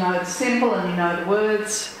you get to know the symbol and you know the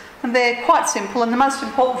words. And they're quite simple. And the most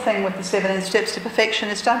important thing with the 17 Steps to Perfection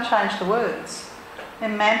is don't change the words. They're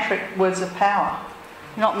mantric words of power.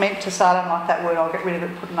 You're not meant to say, I don't like that word, I'll get rid of it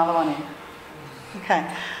and put another one in.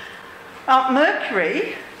 Okay.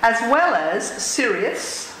 Mercury, as well as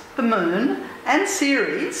Sirius, the Moon, and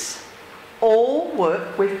Ceres, all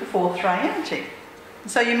work with the fourth ray energy.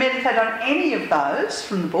 So you meditate on any of those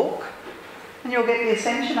from the book, and you'll get the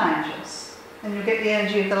Ascension Angels, and you'll get the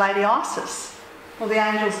energy of the Lady Isis, or the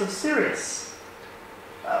Angels of Sirius,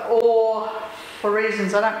 or, for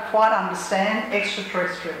reasons I don't quite understand,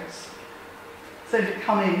 extraterrestrials. Seem to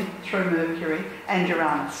come in through Mercury and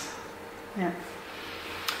Uranus. Yeah.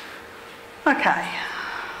 Okay.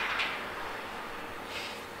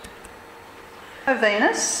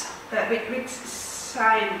 Venus. Which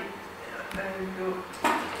sign?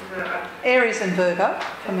 Aries and Virgo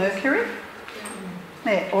for Mercury.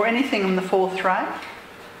 Yeah, or anything on the fourth ray.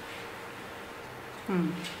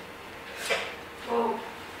 Well,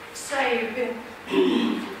 say you've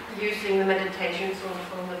been using the meditations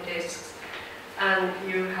on the discs, and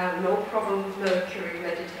you have no problem with Mercury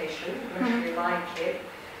meditation, you actually like it,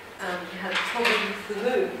 and you had trouble with the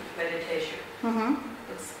moon meditation.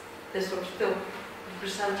 But they're sort of still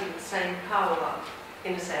presenting the same power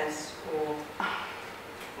in a sense, or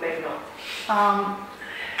maybe not.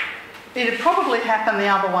 It'd probably happen the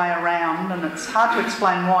other way around, and it's hard to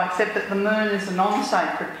explain why, except that the moon is a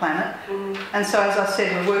non-sacred planet. And so, as I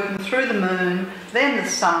said, we're working through the moon, then the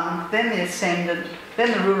sun, then the ascendant,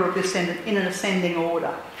 then the ruler of the ascendant in an ascending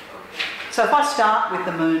order. So if I start with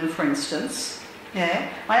the moon, for instance, I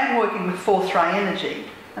am working with fourth ray energy,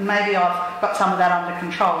 and maybe I've got some of that under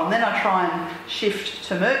control, and then I try and shift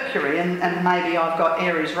to Mercury, and maybe I've got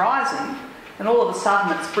Aries rising, and all of a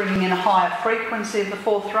sudden it's bringing in a higher frequency of the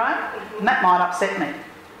fourth ray, and that might upset me.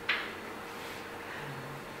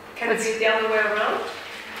 Can it be the other way around?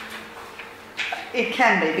 It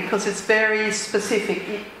can be, because it's very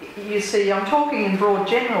specific. You see, I'm talking in broad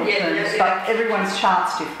general terms, but everyone's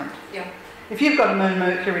chart's different. Yeah. If you've got a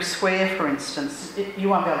Moon-Mercury square, for instance, you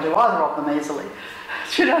won't be able to do either of them easily.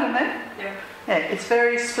 Do you know what I mean? Yeah. Yeah, it's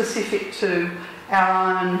very specific to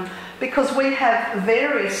our own, because we have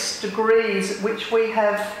various degrees at which we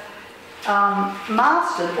have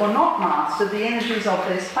mastered or not mastered the energies of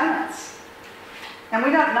these planets. And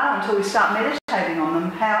we don't know until we start meditating on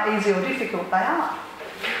them how easy or difficult they are.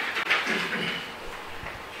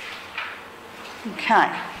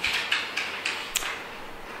 Okay.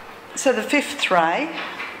 So the fifth ray,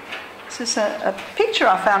 this is a picture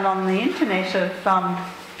I found on the internet of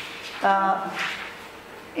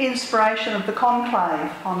inspiration of the conclave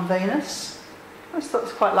on Venus. I just thought it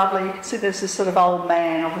was quite lovely. You can see there's this sort of old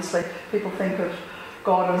man. Obviously people think of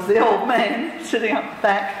God as the old man sitting up the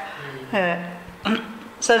back.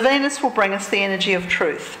 So Venus will bring us the energy of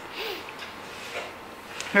truth.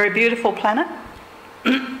 Very beautiful planet.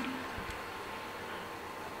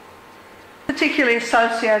 Particularly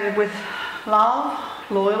associated with love,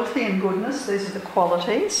 loyalty and goodness. These are the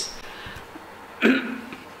qualities. And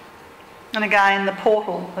again, the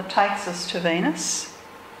portal that takes us to Venus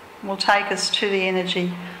will take us to the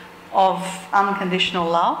energy of unconditional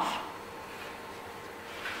love.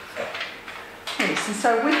 Yes, and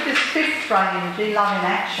so with this fifth ray energy, love in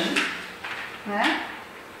action,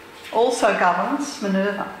 also governs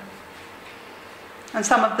Minerva. And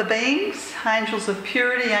some of the beings, angels of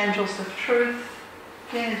purity, angels of truth,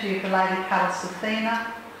 the energy of the Lady Pallas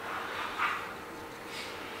Athena,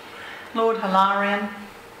 Lord Hilarion,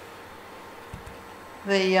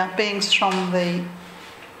 the beings from the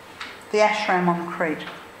ashram on Crete.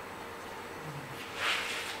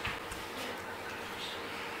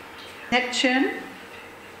 Neptune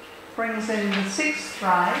brings in the sixth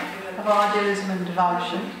ray of idealism and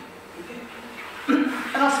devotion.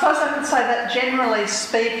 And I suppose I could say that generally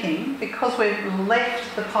speaking, because we've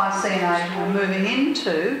left the Piscean age and we're moving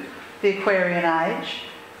into the Aquarian age,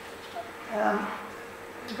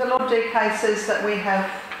 the Lord DK says that we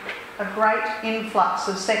have a great influx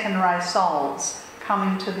of second ray souls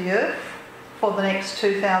coming to the earth for the next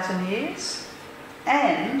 2,000 years,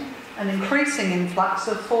 and an increasing influx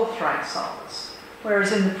of fourth ray souls.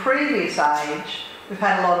 Whereas in the previous age, we've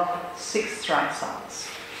had a lot of sixth ray souls.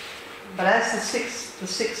 But as the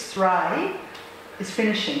sixth ray is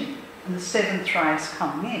finishing and the seventh ray is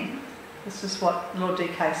coming in, this is what Lord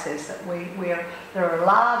DK says, that there are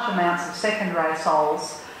large amounts of second ray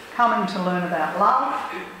souls coming to learn about love,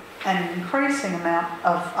 and an increasing amount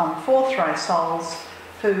of fourth ray souls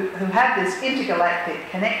who have this intergalactic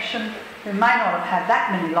connection, who may not have had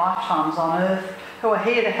that many lifetimes on Earth, who are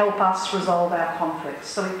here to help us resolve our conflicts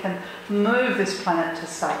so we can move this planet to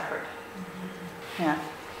sacred. Yeah.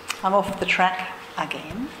 I'm off the track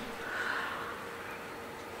again.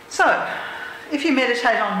 So, if you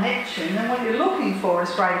meditate on Neptune, then what you're looking for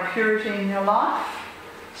is greater purity in your life,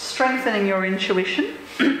 strengthening your intuition,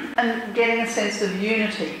 and getting a sense of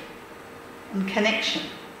unity and connection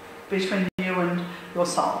between you and your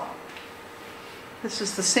soul. This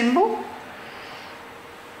is the symbol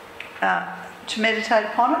to meditate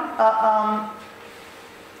upon it.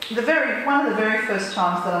 One of the very first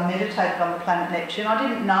times that I meditated on the planet Neptune, I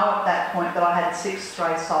didn't know at that point that I had sixth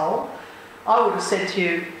ray soul. I would have said to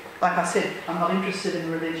you, like I said, I'm not interested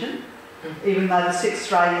in religion, even though the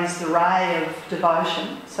sixth ray is the ray of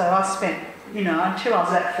devotion. So I spent, until I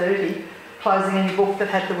was at 30, closing any book that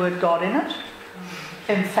had the word God in it,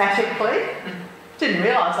 emphatically. Didn't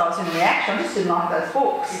realise I was in reaction, I just didn't like those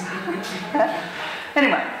books.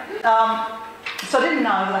 Anyway, so I didn't know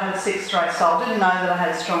that I had a sixth ray soul, didn't know that I had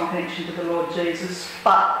a strong connection to the Lord Jesus,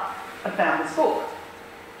 but I found this book,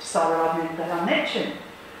 decided I'd meditate on Neptune.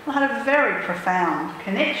 I had a very profound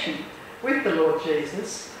connection with the Lord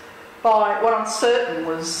Jesus, by what I'm certain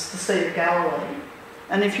was the Sea of Galilee.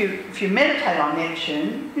 And if you meditate on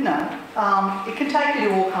Neptune, you know, it can take you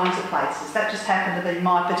to all kinds of places. That just happened to be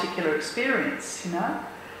my particular experience, you know.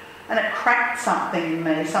 And it cracked something in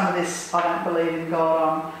me, some of this I don't believe in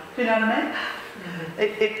God, do you know what I mean?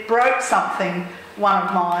 It broke something, one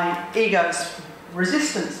of my ego's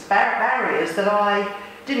resistance barriers that I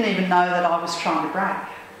didn't even know that I was trying to break.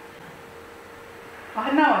 I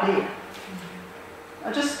had no idea.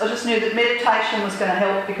 I just knew that meditation was going to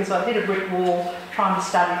help because I hit a brick wall trying to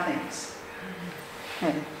study things.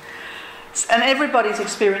 Yeah. And everybody's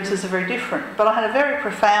experiences are very different, but I had a very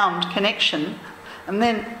profound connection and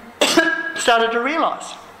then started to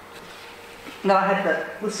realise that I had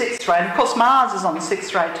the sixth ray. And of course Mars is on the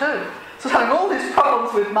sixth ray too. So having all these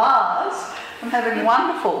problems with Mars and having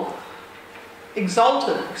wonderful,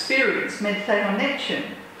 exalted experience meditating on Neptune.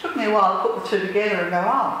 It took me a while to put the two together and go,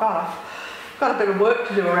 oh God, I've got a bit of work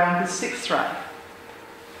to do around this sixth ray.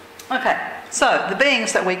 Okay, so the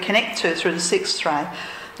beings that we connect to through the sixth ray,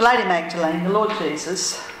 the Lady Magdalene, the Lord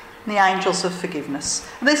Jesus, and the angels of forgiveness.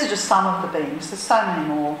 And these are just some of the beings. There's so many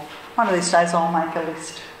more. One of these days I'll make a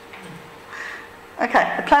list.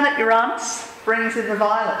 Okay, the planet Uranus brings in the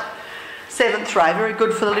violet. Seventh ray, very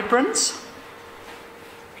good for the Librans.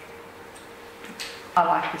 I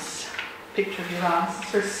like this picture of Uranus.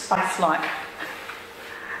 It's very space-like.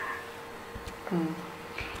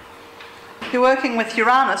 If you're working with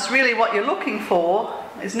Uranus, really what you're looking for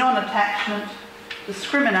is non-attachment,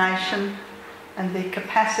 discrimination, and the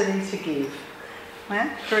capacity to give. Yeah?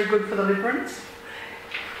 Very good for the Librans.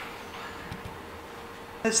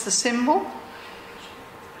 There's the symbol.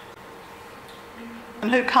 And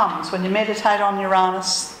who comes when you meditate on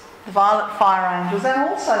Uranus? The violet fire angels and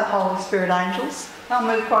also the Holy Spirit angels. They'll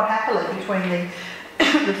move quite happily between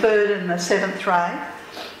the third and the seventh ray.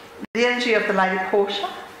 The energy of the Lady Portia,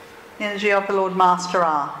 the energy of the Lord Master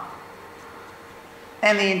Ra,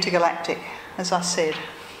 and the intergalactic, as I said,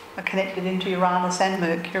 are connected into Uranus and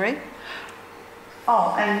Mercury.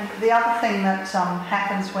 Oh, and the other thing that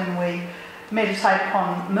happens when we meditate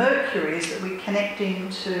upon Mercury is that we connect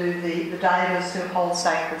into the devas who hold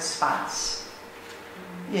sacred space.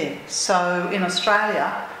 Yeah, so in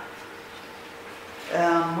Australia,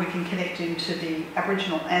 we can connect into the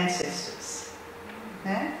Aboriginal ancestors.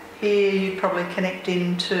 Yeah? Here you probably connect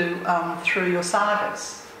into through your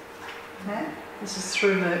sagas. Yeah? This is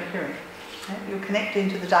through Mercury. Yeah? You'll connect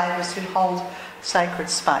into the devas who hold sacred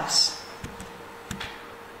space.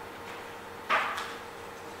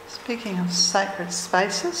 Speaking of sacred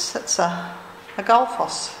spaces, that's a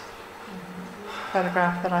Golfos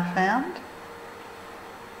photograph that I found.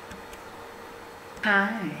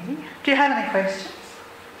 Hey. Do you have any questions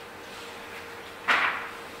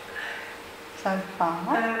so far?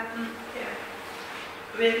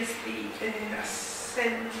 Where is the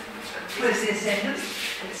ascendant? Where's the ascendant?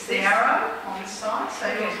 It's the arrow on the side, so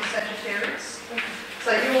yours is Sagittarius.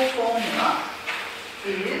 So your formula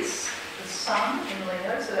is the Sun in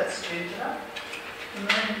Leo, so that's Jupiter. The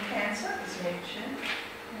Moon in Cancer is Neptune.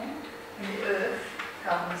 Yeah? And the Earth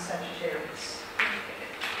governs Sagittarius.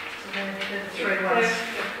 So then the three ones.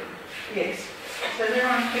 Yes. So they're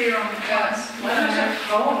unclear on the cards. When was it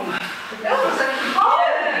home? That was at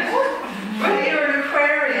home! Well, you're an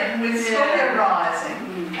Aquarian with Scorpio rising,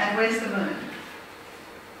 and where's the Moon?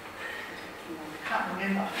 I can't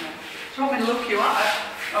remember. Do you want me to look you up?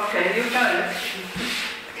 Okay, you got it.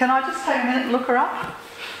 Can I just take a minute and look her up?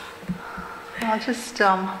 I'll just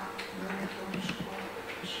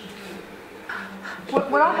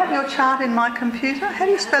Would I have your chart in my computer? How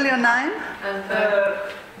do you spell your name?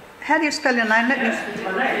 How do you spell your name? Let me.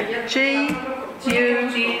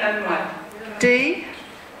 G-U-D-N-Y. D.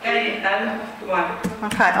 A-N-Y.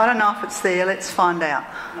 Okay, I don't know if it's there. Let's find out.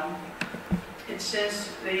 No. It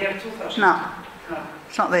says the year 2000. No, No.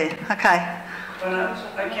 it's not there. Okay. When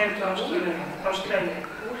I came to Australia.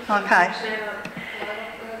 Okay.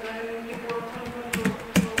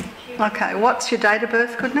 Okay, what's your date of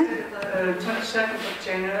birth, couldn't it? 22nd of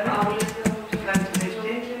January,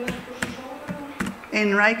 1950.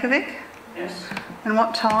 In Reykjavik? Yes. And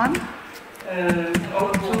what time?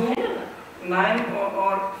 02, 9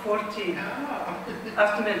 or 14.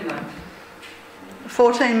 After midnight.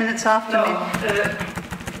 14 minutes after No, midnight.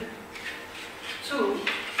 2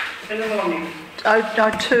 in the morning.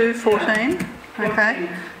 2:14? Okay.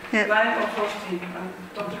 Yeah. 9 or 14, I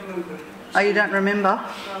don't remember. Oh, you don't remember?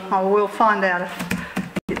 Oh, we'll find out if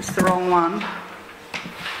it's the wrong one.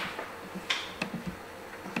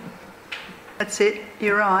 That's it,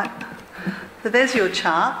 you're right. So there's your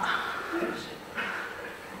chart.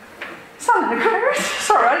 It's Sun in Aquarius.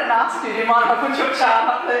 Sorry, I didn't ask you. Do you mind if I put your chart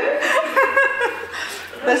up there?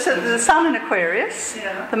 The Sun in Aquarius,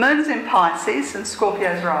 the Moon is in Pisces, and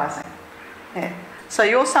Scorpio's rising. Yeah. So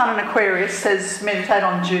your Sun in Aquarius says meditate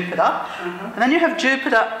on Jupiter, and then you have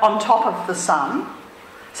Jupiter on top of the Sun.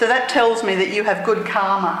 So that tells me that you have good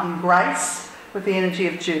karma and grace with the energy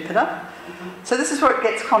of Jupiter. So this is where it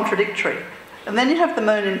gets contradictory. And then you have the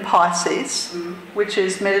Moon in Pisces, which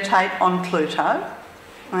is meditate on Pluto.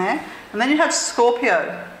 Yeah? And then you have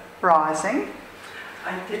Scorpio rising.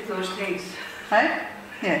 I did those things. Okay?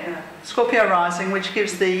 Yeah. Scorpio rising, which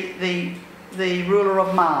gives the ruler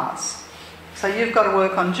of Mars. So you've got to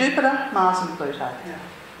work on Jupiter, Mars and Pluto.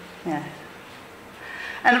 Yeah.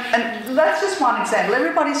 And that's just one example.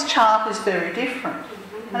 Everybody's chart is very different.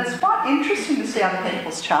 And it's quite interesting to see other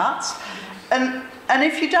people's charts. And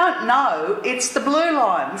if you don't know, it's the blue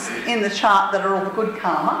lines in the chart that are all the good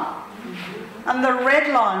karma, and the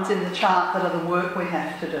red lines in the chart that are the work we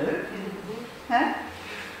have to do. Yeah?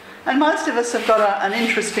 And most of us have got an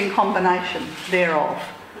interesting combination thereof.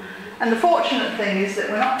 And the fortunate thing is that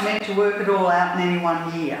we're not meant to work it all out in any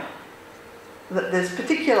one year. That there's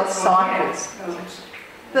particular cycles.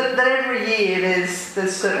 That every year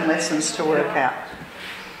there's certain lessons to work out.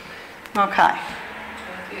 Okay.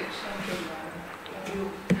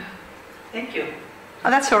 Thank you. Oh,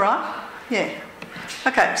 that's all right. Yeah.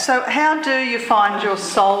 Okay, so how do you find your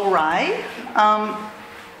soul ray? I've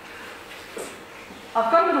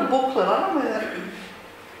got a little booklet. I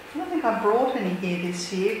don't think I brought any here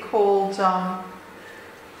this year, called,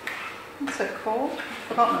 what's it called? I've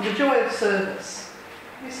forgotten. The Joy of Service.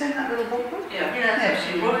 Have you seen that little booklet? Yeah,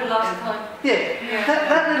 she wrote it last time. Yeah.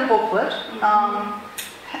 That little booklet,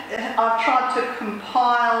 I've tried to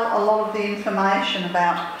compile a lot of the information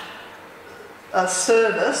about a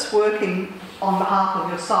service, working on behalf of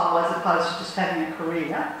your soul as opposed to just having a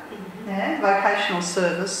career, vocational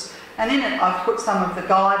service. And in it I've put some of the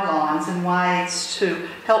guidelines and ways to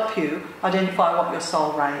help you identify what your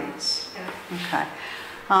soul ray is. Okay.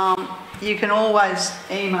 You can always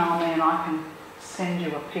email me and I can send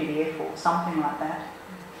you a PDF or something like that.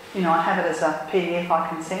 You know, I have it as a PDF I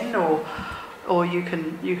can send, or you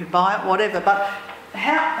can buy it, whatever. But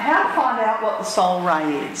how to find out what the soul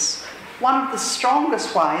ray is? One of the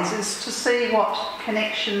strongest ways is to see what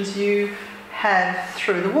connections you have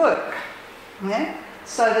through the work. Yeah?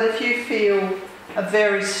 So that if you feel a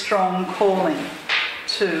very strong calling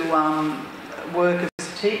to work as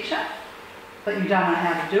a teacher, but you don't know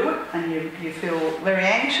how to do it, and you feel very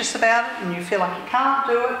anxious about it, and you feel like you can't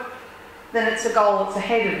do it, then it's a goal that's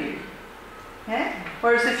ahead of you. Yeah?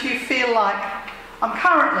 Whereas if you feel like, I'm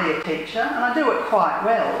currently a teacher, and I do it quite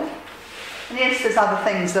well, and yes, there's other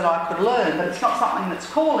things that I could learn, but it's not something that's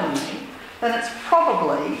calling me, then it's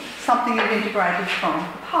probably something you've integrated from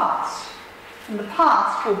the past. And the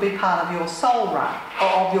past will be part of your soul ray, or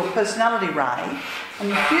of your personality ray,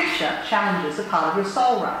 and the future challenges are part of your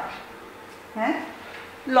soul ray. Yeah?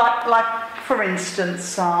 Like for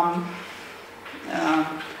instance, I'll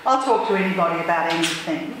talk to anybody about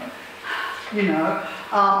anything. You know,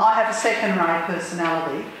 I have a second ray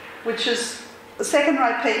personality, which is second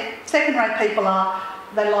ray people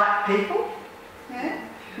they like people. Yeah?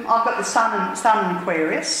 I've got the sun in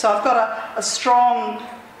Aquarius, so I've got a strong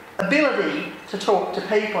ability to talk to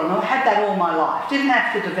people, and I've had that all my life. Didn't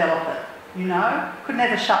have to develop it, you know. Could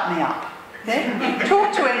never shut me up. Yeah?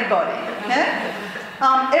 Talk to anybody.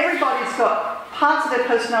 Yeah? Everybody's got parts of their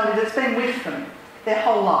personality that's been with them their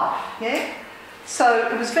whole life. Yeah? So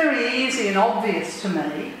it was very easy and obvious to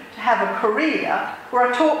me to have a career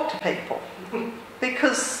where I talk to people,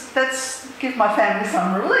 because that's give my family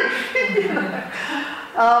some relief. You know?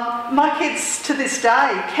 My kids to this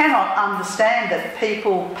day cannot understand that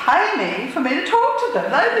people pay me for me to talk to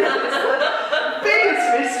them. They think it's the biggest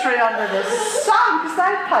mystery under the sun, because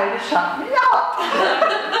they pay to shut me up.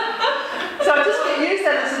 So I just use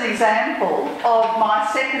that as an example of my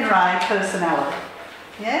second ray personality.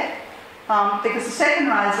 Yeah? Because the second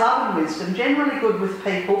ray is love and wisdom, generally good with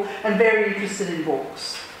people and very interested in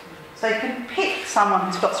books. So you can pick someone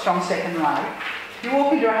who's got strong second ray. You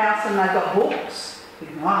walk into a house and they've got books, you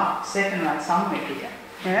can go, second ray somewhere here.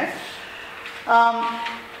 Yeah?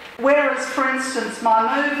 Whereas, for instance, my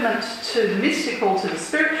movement to the mystical, to the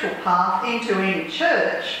spiritual path, into any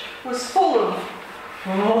church, was full of,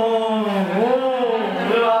 will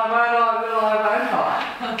I?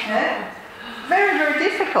 Yeah? Very, very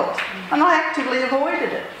difficult. And I actively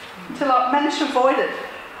avoided it until I managed to avoid it.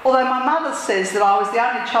 Although my mother says that I was the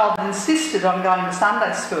only child that insisted on going to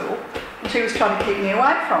Sunday school, and she was trying to keep me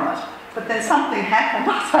away from it. But then something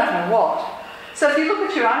happened, I don't know what. So if you look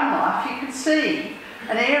at your own life, you can see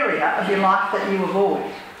an area of your life that you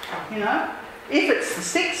avoid, you know. If it's the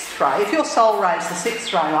sixth ray, if your soul ray's the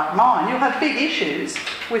sixth ray like mine, you'll have big issues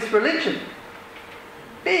with religion.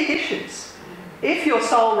 Big issues. If your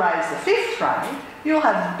soul ray's the fifth ray, you'll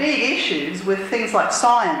have big issues with things like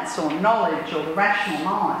science or knowledge or the rational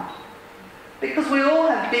mind. Because we all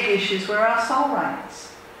have big issues where our soul ray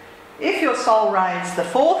is. If your soul ray is the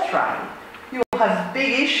fourth ray, you'll have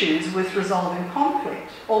big issues with resolving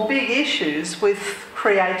conflict or big issues with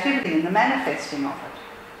creativity and the manifesting of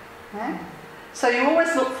it. Yeah? So you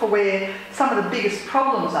always look for where some of the biggest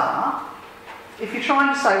problems are. If you're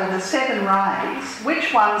trying to say, well, there's 7 rays,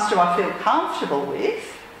 which ones do I feel comfortable with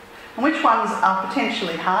and which ones are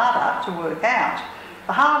potentially harder to work out?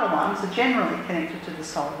 The harder ones are generally connected to the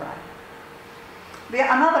soul ray.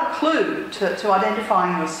 Another clue to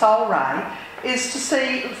identifying your soul ray is to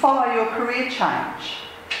follow your career change.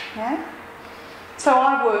 Yeah? So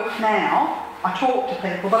I work now, I talk to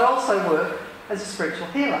people, but I also work as a spiritual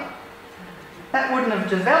healer. That wouldn't have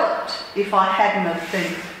developed if I hadn't have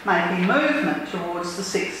been making movement towards the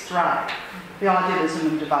sixth ray, the idealism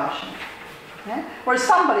and devotion. Yeah? Whereas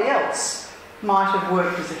somebody else might have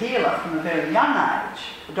worked as a healer from a very young age,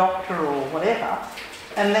 a doctor or whatever,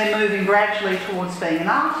 and they're moving gradually towards being an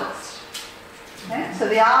artist. Yeah? So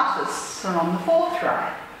the artists are on the fourth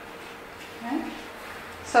ray. Yeah?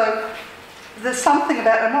 So there's something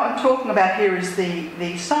about, and what I'm talking about here is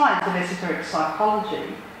the science of esoteric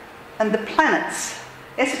psychology and the planets.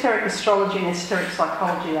 Esoteric astrology and esoteric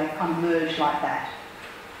psychology, they kind of merge like that.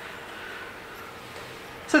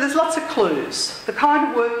 So there's lots of clues. The kind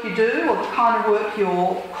of work you do or the kind of work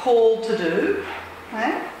you're called to do.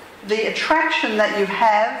 Yeah? The attraction that you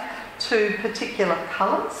have to particular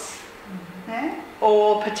colours. Yeah?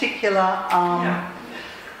 Or particular...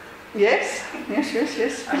 Yes?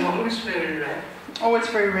 Yes. I'm always very red. Always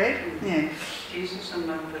very red? Yeah. Jesus and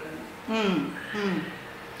Magdalene.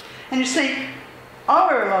 And you see, I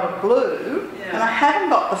wear a lot of blue, and I haven't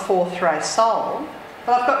got the fourth ray soul,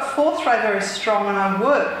 but I've got fourth ray very strong, and I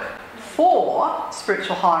work for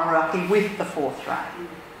spiritual hierarchy with the fourth ray.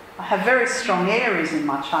 I have very strong Aries in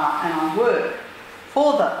my chart, and I work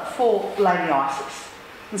for Lady Isis.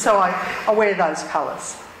 And so I wear those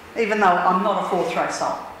colours, even though I'm not a fourth ray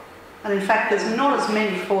soul. And in fact, there's not as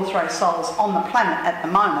many fourth ray souls on the planet at the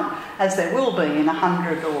moment as there will be in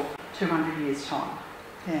 100 or 200 years' time.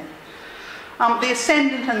 Yeah. The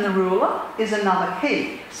ascendant and the ruler is another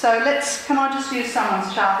key. So can I just use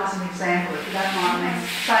someone's chart as an example, if you don't mind me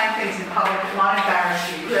saying things in public that might embarrass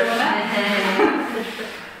you.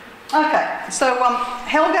 Okay, so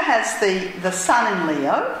Helga has the sun in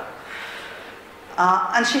Leo,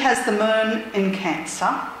 and she has the moon in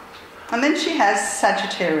Cancer, and then she has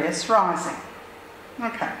Sagittarius rising.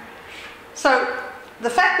 Okay, so the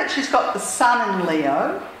fact that she's got the sun in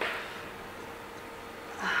Leo,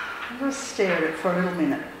 I'm going to stare at it for a little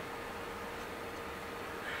minute.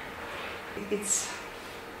 It's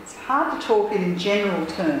hard to talk in general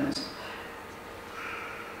terms.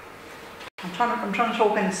 I'm trying to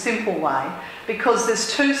talk in a simple way because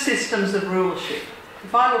there's 2 systems of rulership.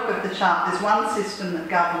 If I look at the chart, there's one system that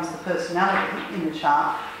governs the personality in the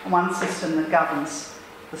chart and one system that governs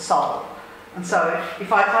the soul. And so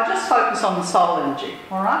if I just focus on the soul energy,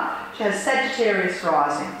 all right? She has Sagittarius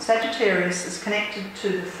rising. Sagittarius is connected to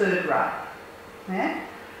the third ray. Yeah?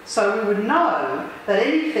 So we would know that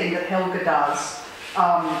anything that Helga does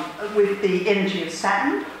with the energy of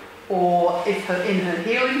Saturn, or if in her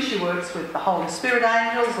healing she works with the Holy Spirit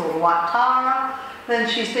angels or the White Tara, then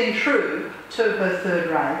she's been true to her third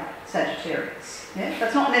ray, Sagittarius. Yeah?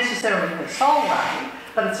 That's not necessarily her soul ray,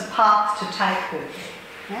 but it's a path to take her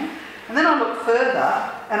there. Yeah? And then I look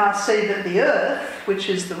further and I see that the Earth, which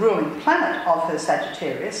is the ruling planet of her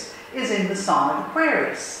Sagittarius, is in the sign of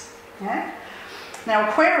Aquarius. Yeah? Now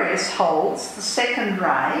Aquarius holds the second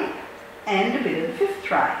ray and a bit of the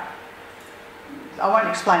fifth ray. I won't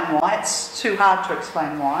explain why, it's too hard to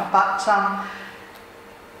explain why, but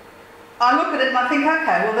I look at it and I think,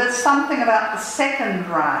 okay, well there's something about the second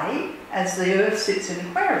ray as the Earth sits in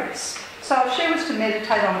Aquarius. So if she was to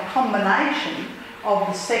meditate on a combination of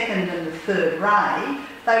the second and the third ray,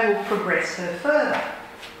 they will progress her further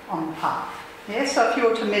on the path. Yeah? So if you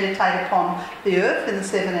were to meditate upon the Earth in the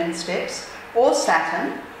 17 steps, or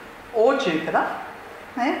Saturn, or Jupiter,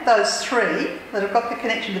 yeah, those 3 that have got the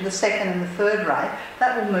connection to the second and the third ray,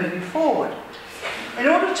 that will move you forward. In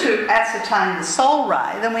order to ascertain the soul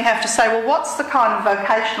ray, then we have to say, well, what's the kind of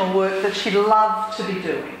vocational work that she'd love to be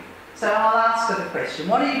doing? So I'll ask her the question,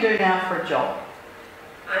 what do you do now for a job?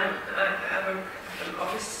 I work in an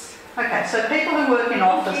office. Okay, so people who work in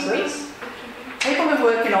offices, People who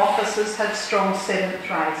work in offices have strong seventh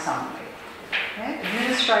ray somewhere. Okay?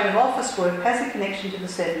 Administrative office work has a connection to the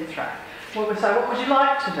seventh ray. Well, we say, what would you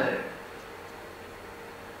like to do?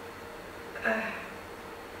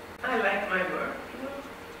 I like my work,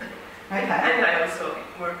 Okay. And I also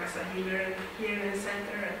work as a healer here in the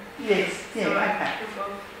centre. Yes, yeah, So okay.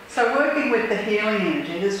 So working with the healing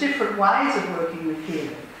energy, there's different ways of working with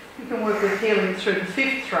healing. You can work with healing through the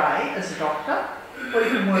fifth ray as a doctor, or you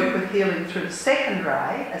can work with healing through the second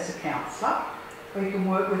ray as a counsellor, or you can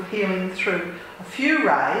work with healing through a few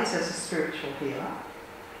rays as a spiritual healer.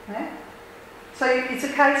 Yeah? So it's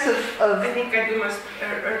a case of I think I do my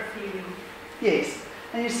earth healing. yes.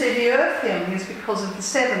 And you see, the earth healing is because of the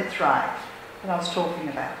seventh ray that I was talking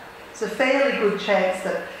about. It's a fairly good chance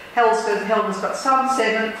that Helga's got some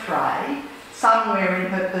seventh ray somewhere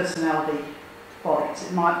in her personality bodies.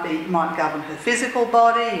 It might govern her physical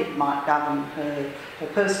body, it might govern her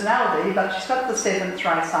personality, but she's got the seventh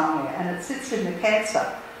ray somewhere, and it sits in the Cancer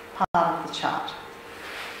part of the chart.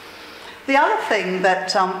 The other thing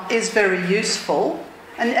that is very useful,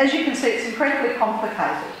 and as you can see, it's incredibly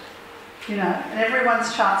complicated. You know, and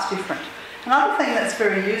everyone's chart's different. Another thing that's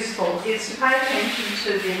very useful is to pay attention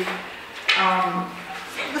to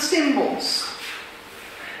the symbols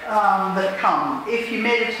that come. If you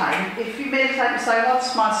meditate and say,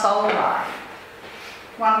 what's my soul ray?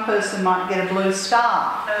 One person might get a blue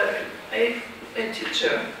star. A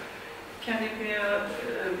teacher, can it be a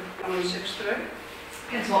homosexual?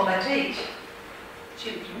 Depends what they teach.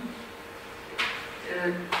 Children.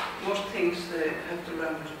 Most things they have to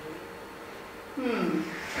learn.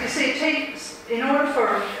 You see, in order for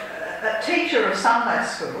a teacher of Sunday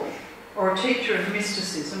school, or a teacher of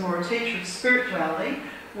mysticism, or a teacher of spirituality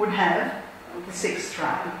would have the sixth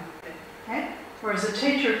ray. Okay? Whereas a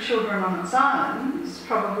teacher of children on its own is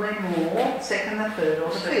probably more second, the third,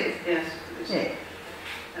 or the fifth. Yes. Yeah.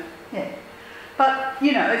 Yeah. But,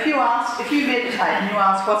 you know, if you meditate and you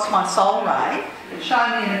ask, what's my soul ray? Show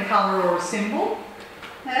me in a colour or a symbol.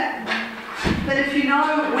 Yeah? But if you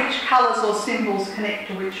know which colours or symbols connect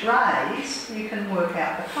to which rays, you can work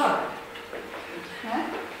out the code. Okay?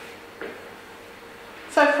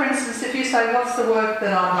 So, for instance, if you say, what's the work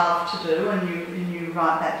that I'd love to do, and you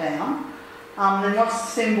write that down, then what's the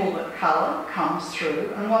symbol that colour comes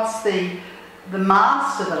through, and what's the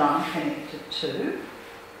master that I'm connected to,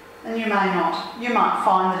 and you might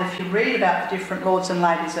find that if you read about the different lords and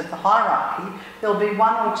ladies of the hierarchy, there'll be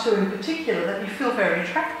one or two in particular that you feel very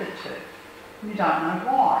attracted to. You don't know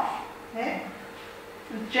why. Yeah?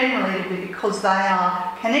 Generally it'll be because they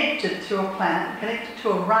are connected to a planet, connected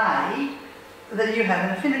to a ray that you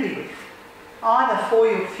have an affinity with, either for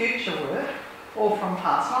your future work or from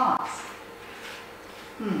past lives.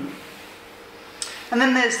 And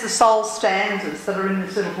then there's the soul stanzas that are in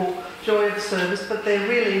this little book, Joy of Service, but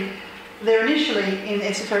they're initially in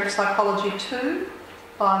Esoteric Psychology 2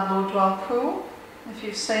 by the Lord Dwell. If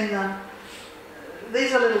you've seen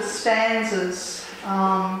these are little stanzas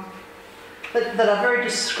that are very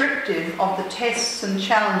descriptive of the tests and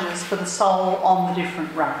challenges for the soul on the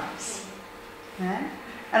different rays. Yeah?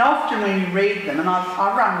 And often when you read them, and I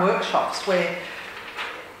run workshops where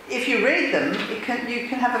if you read them, you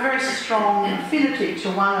can have a very strong affinity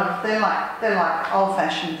to one of, they're like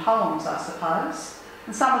old-fashioned poems, I suppose.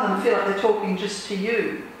 And some of them feel like they're talking just to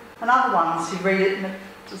you. And other ones, you read it and it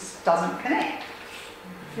just doesn't connect,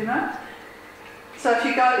 you know? So if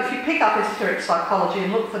you pick up Esoteric Psychology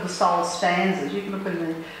and look for the soul stanzas, you can look in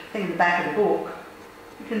the thing in the back of the book,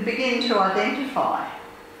 you can begin to identify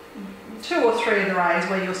 2 or 3 of the rays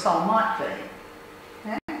where your soul might be.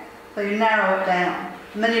 Yeah? So you narrow it down.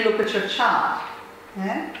 And then you look at your chart.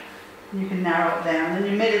 Yeah? And you can narrow it down.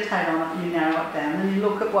 Then you meditate on it and you narrow it down. Then you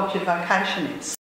look at what your vocation is.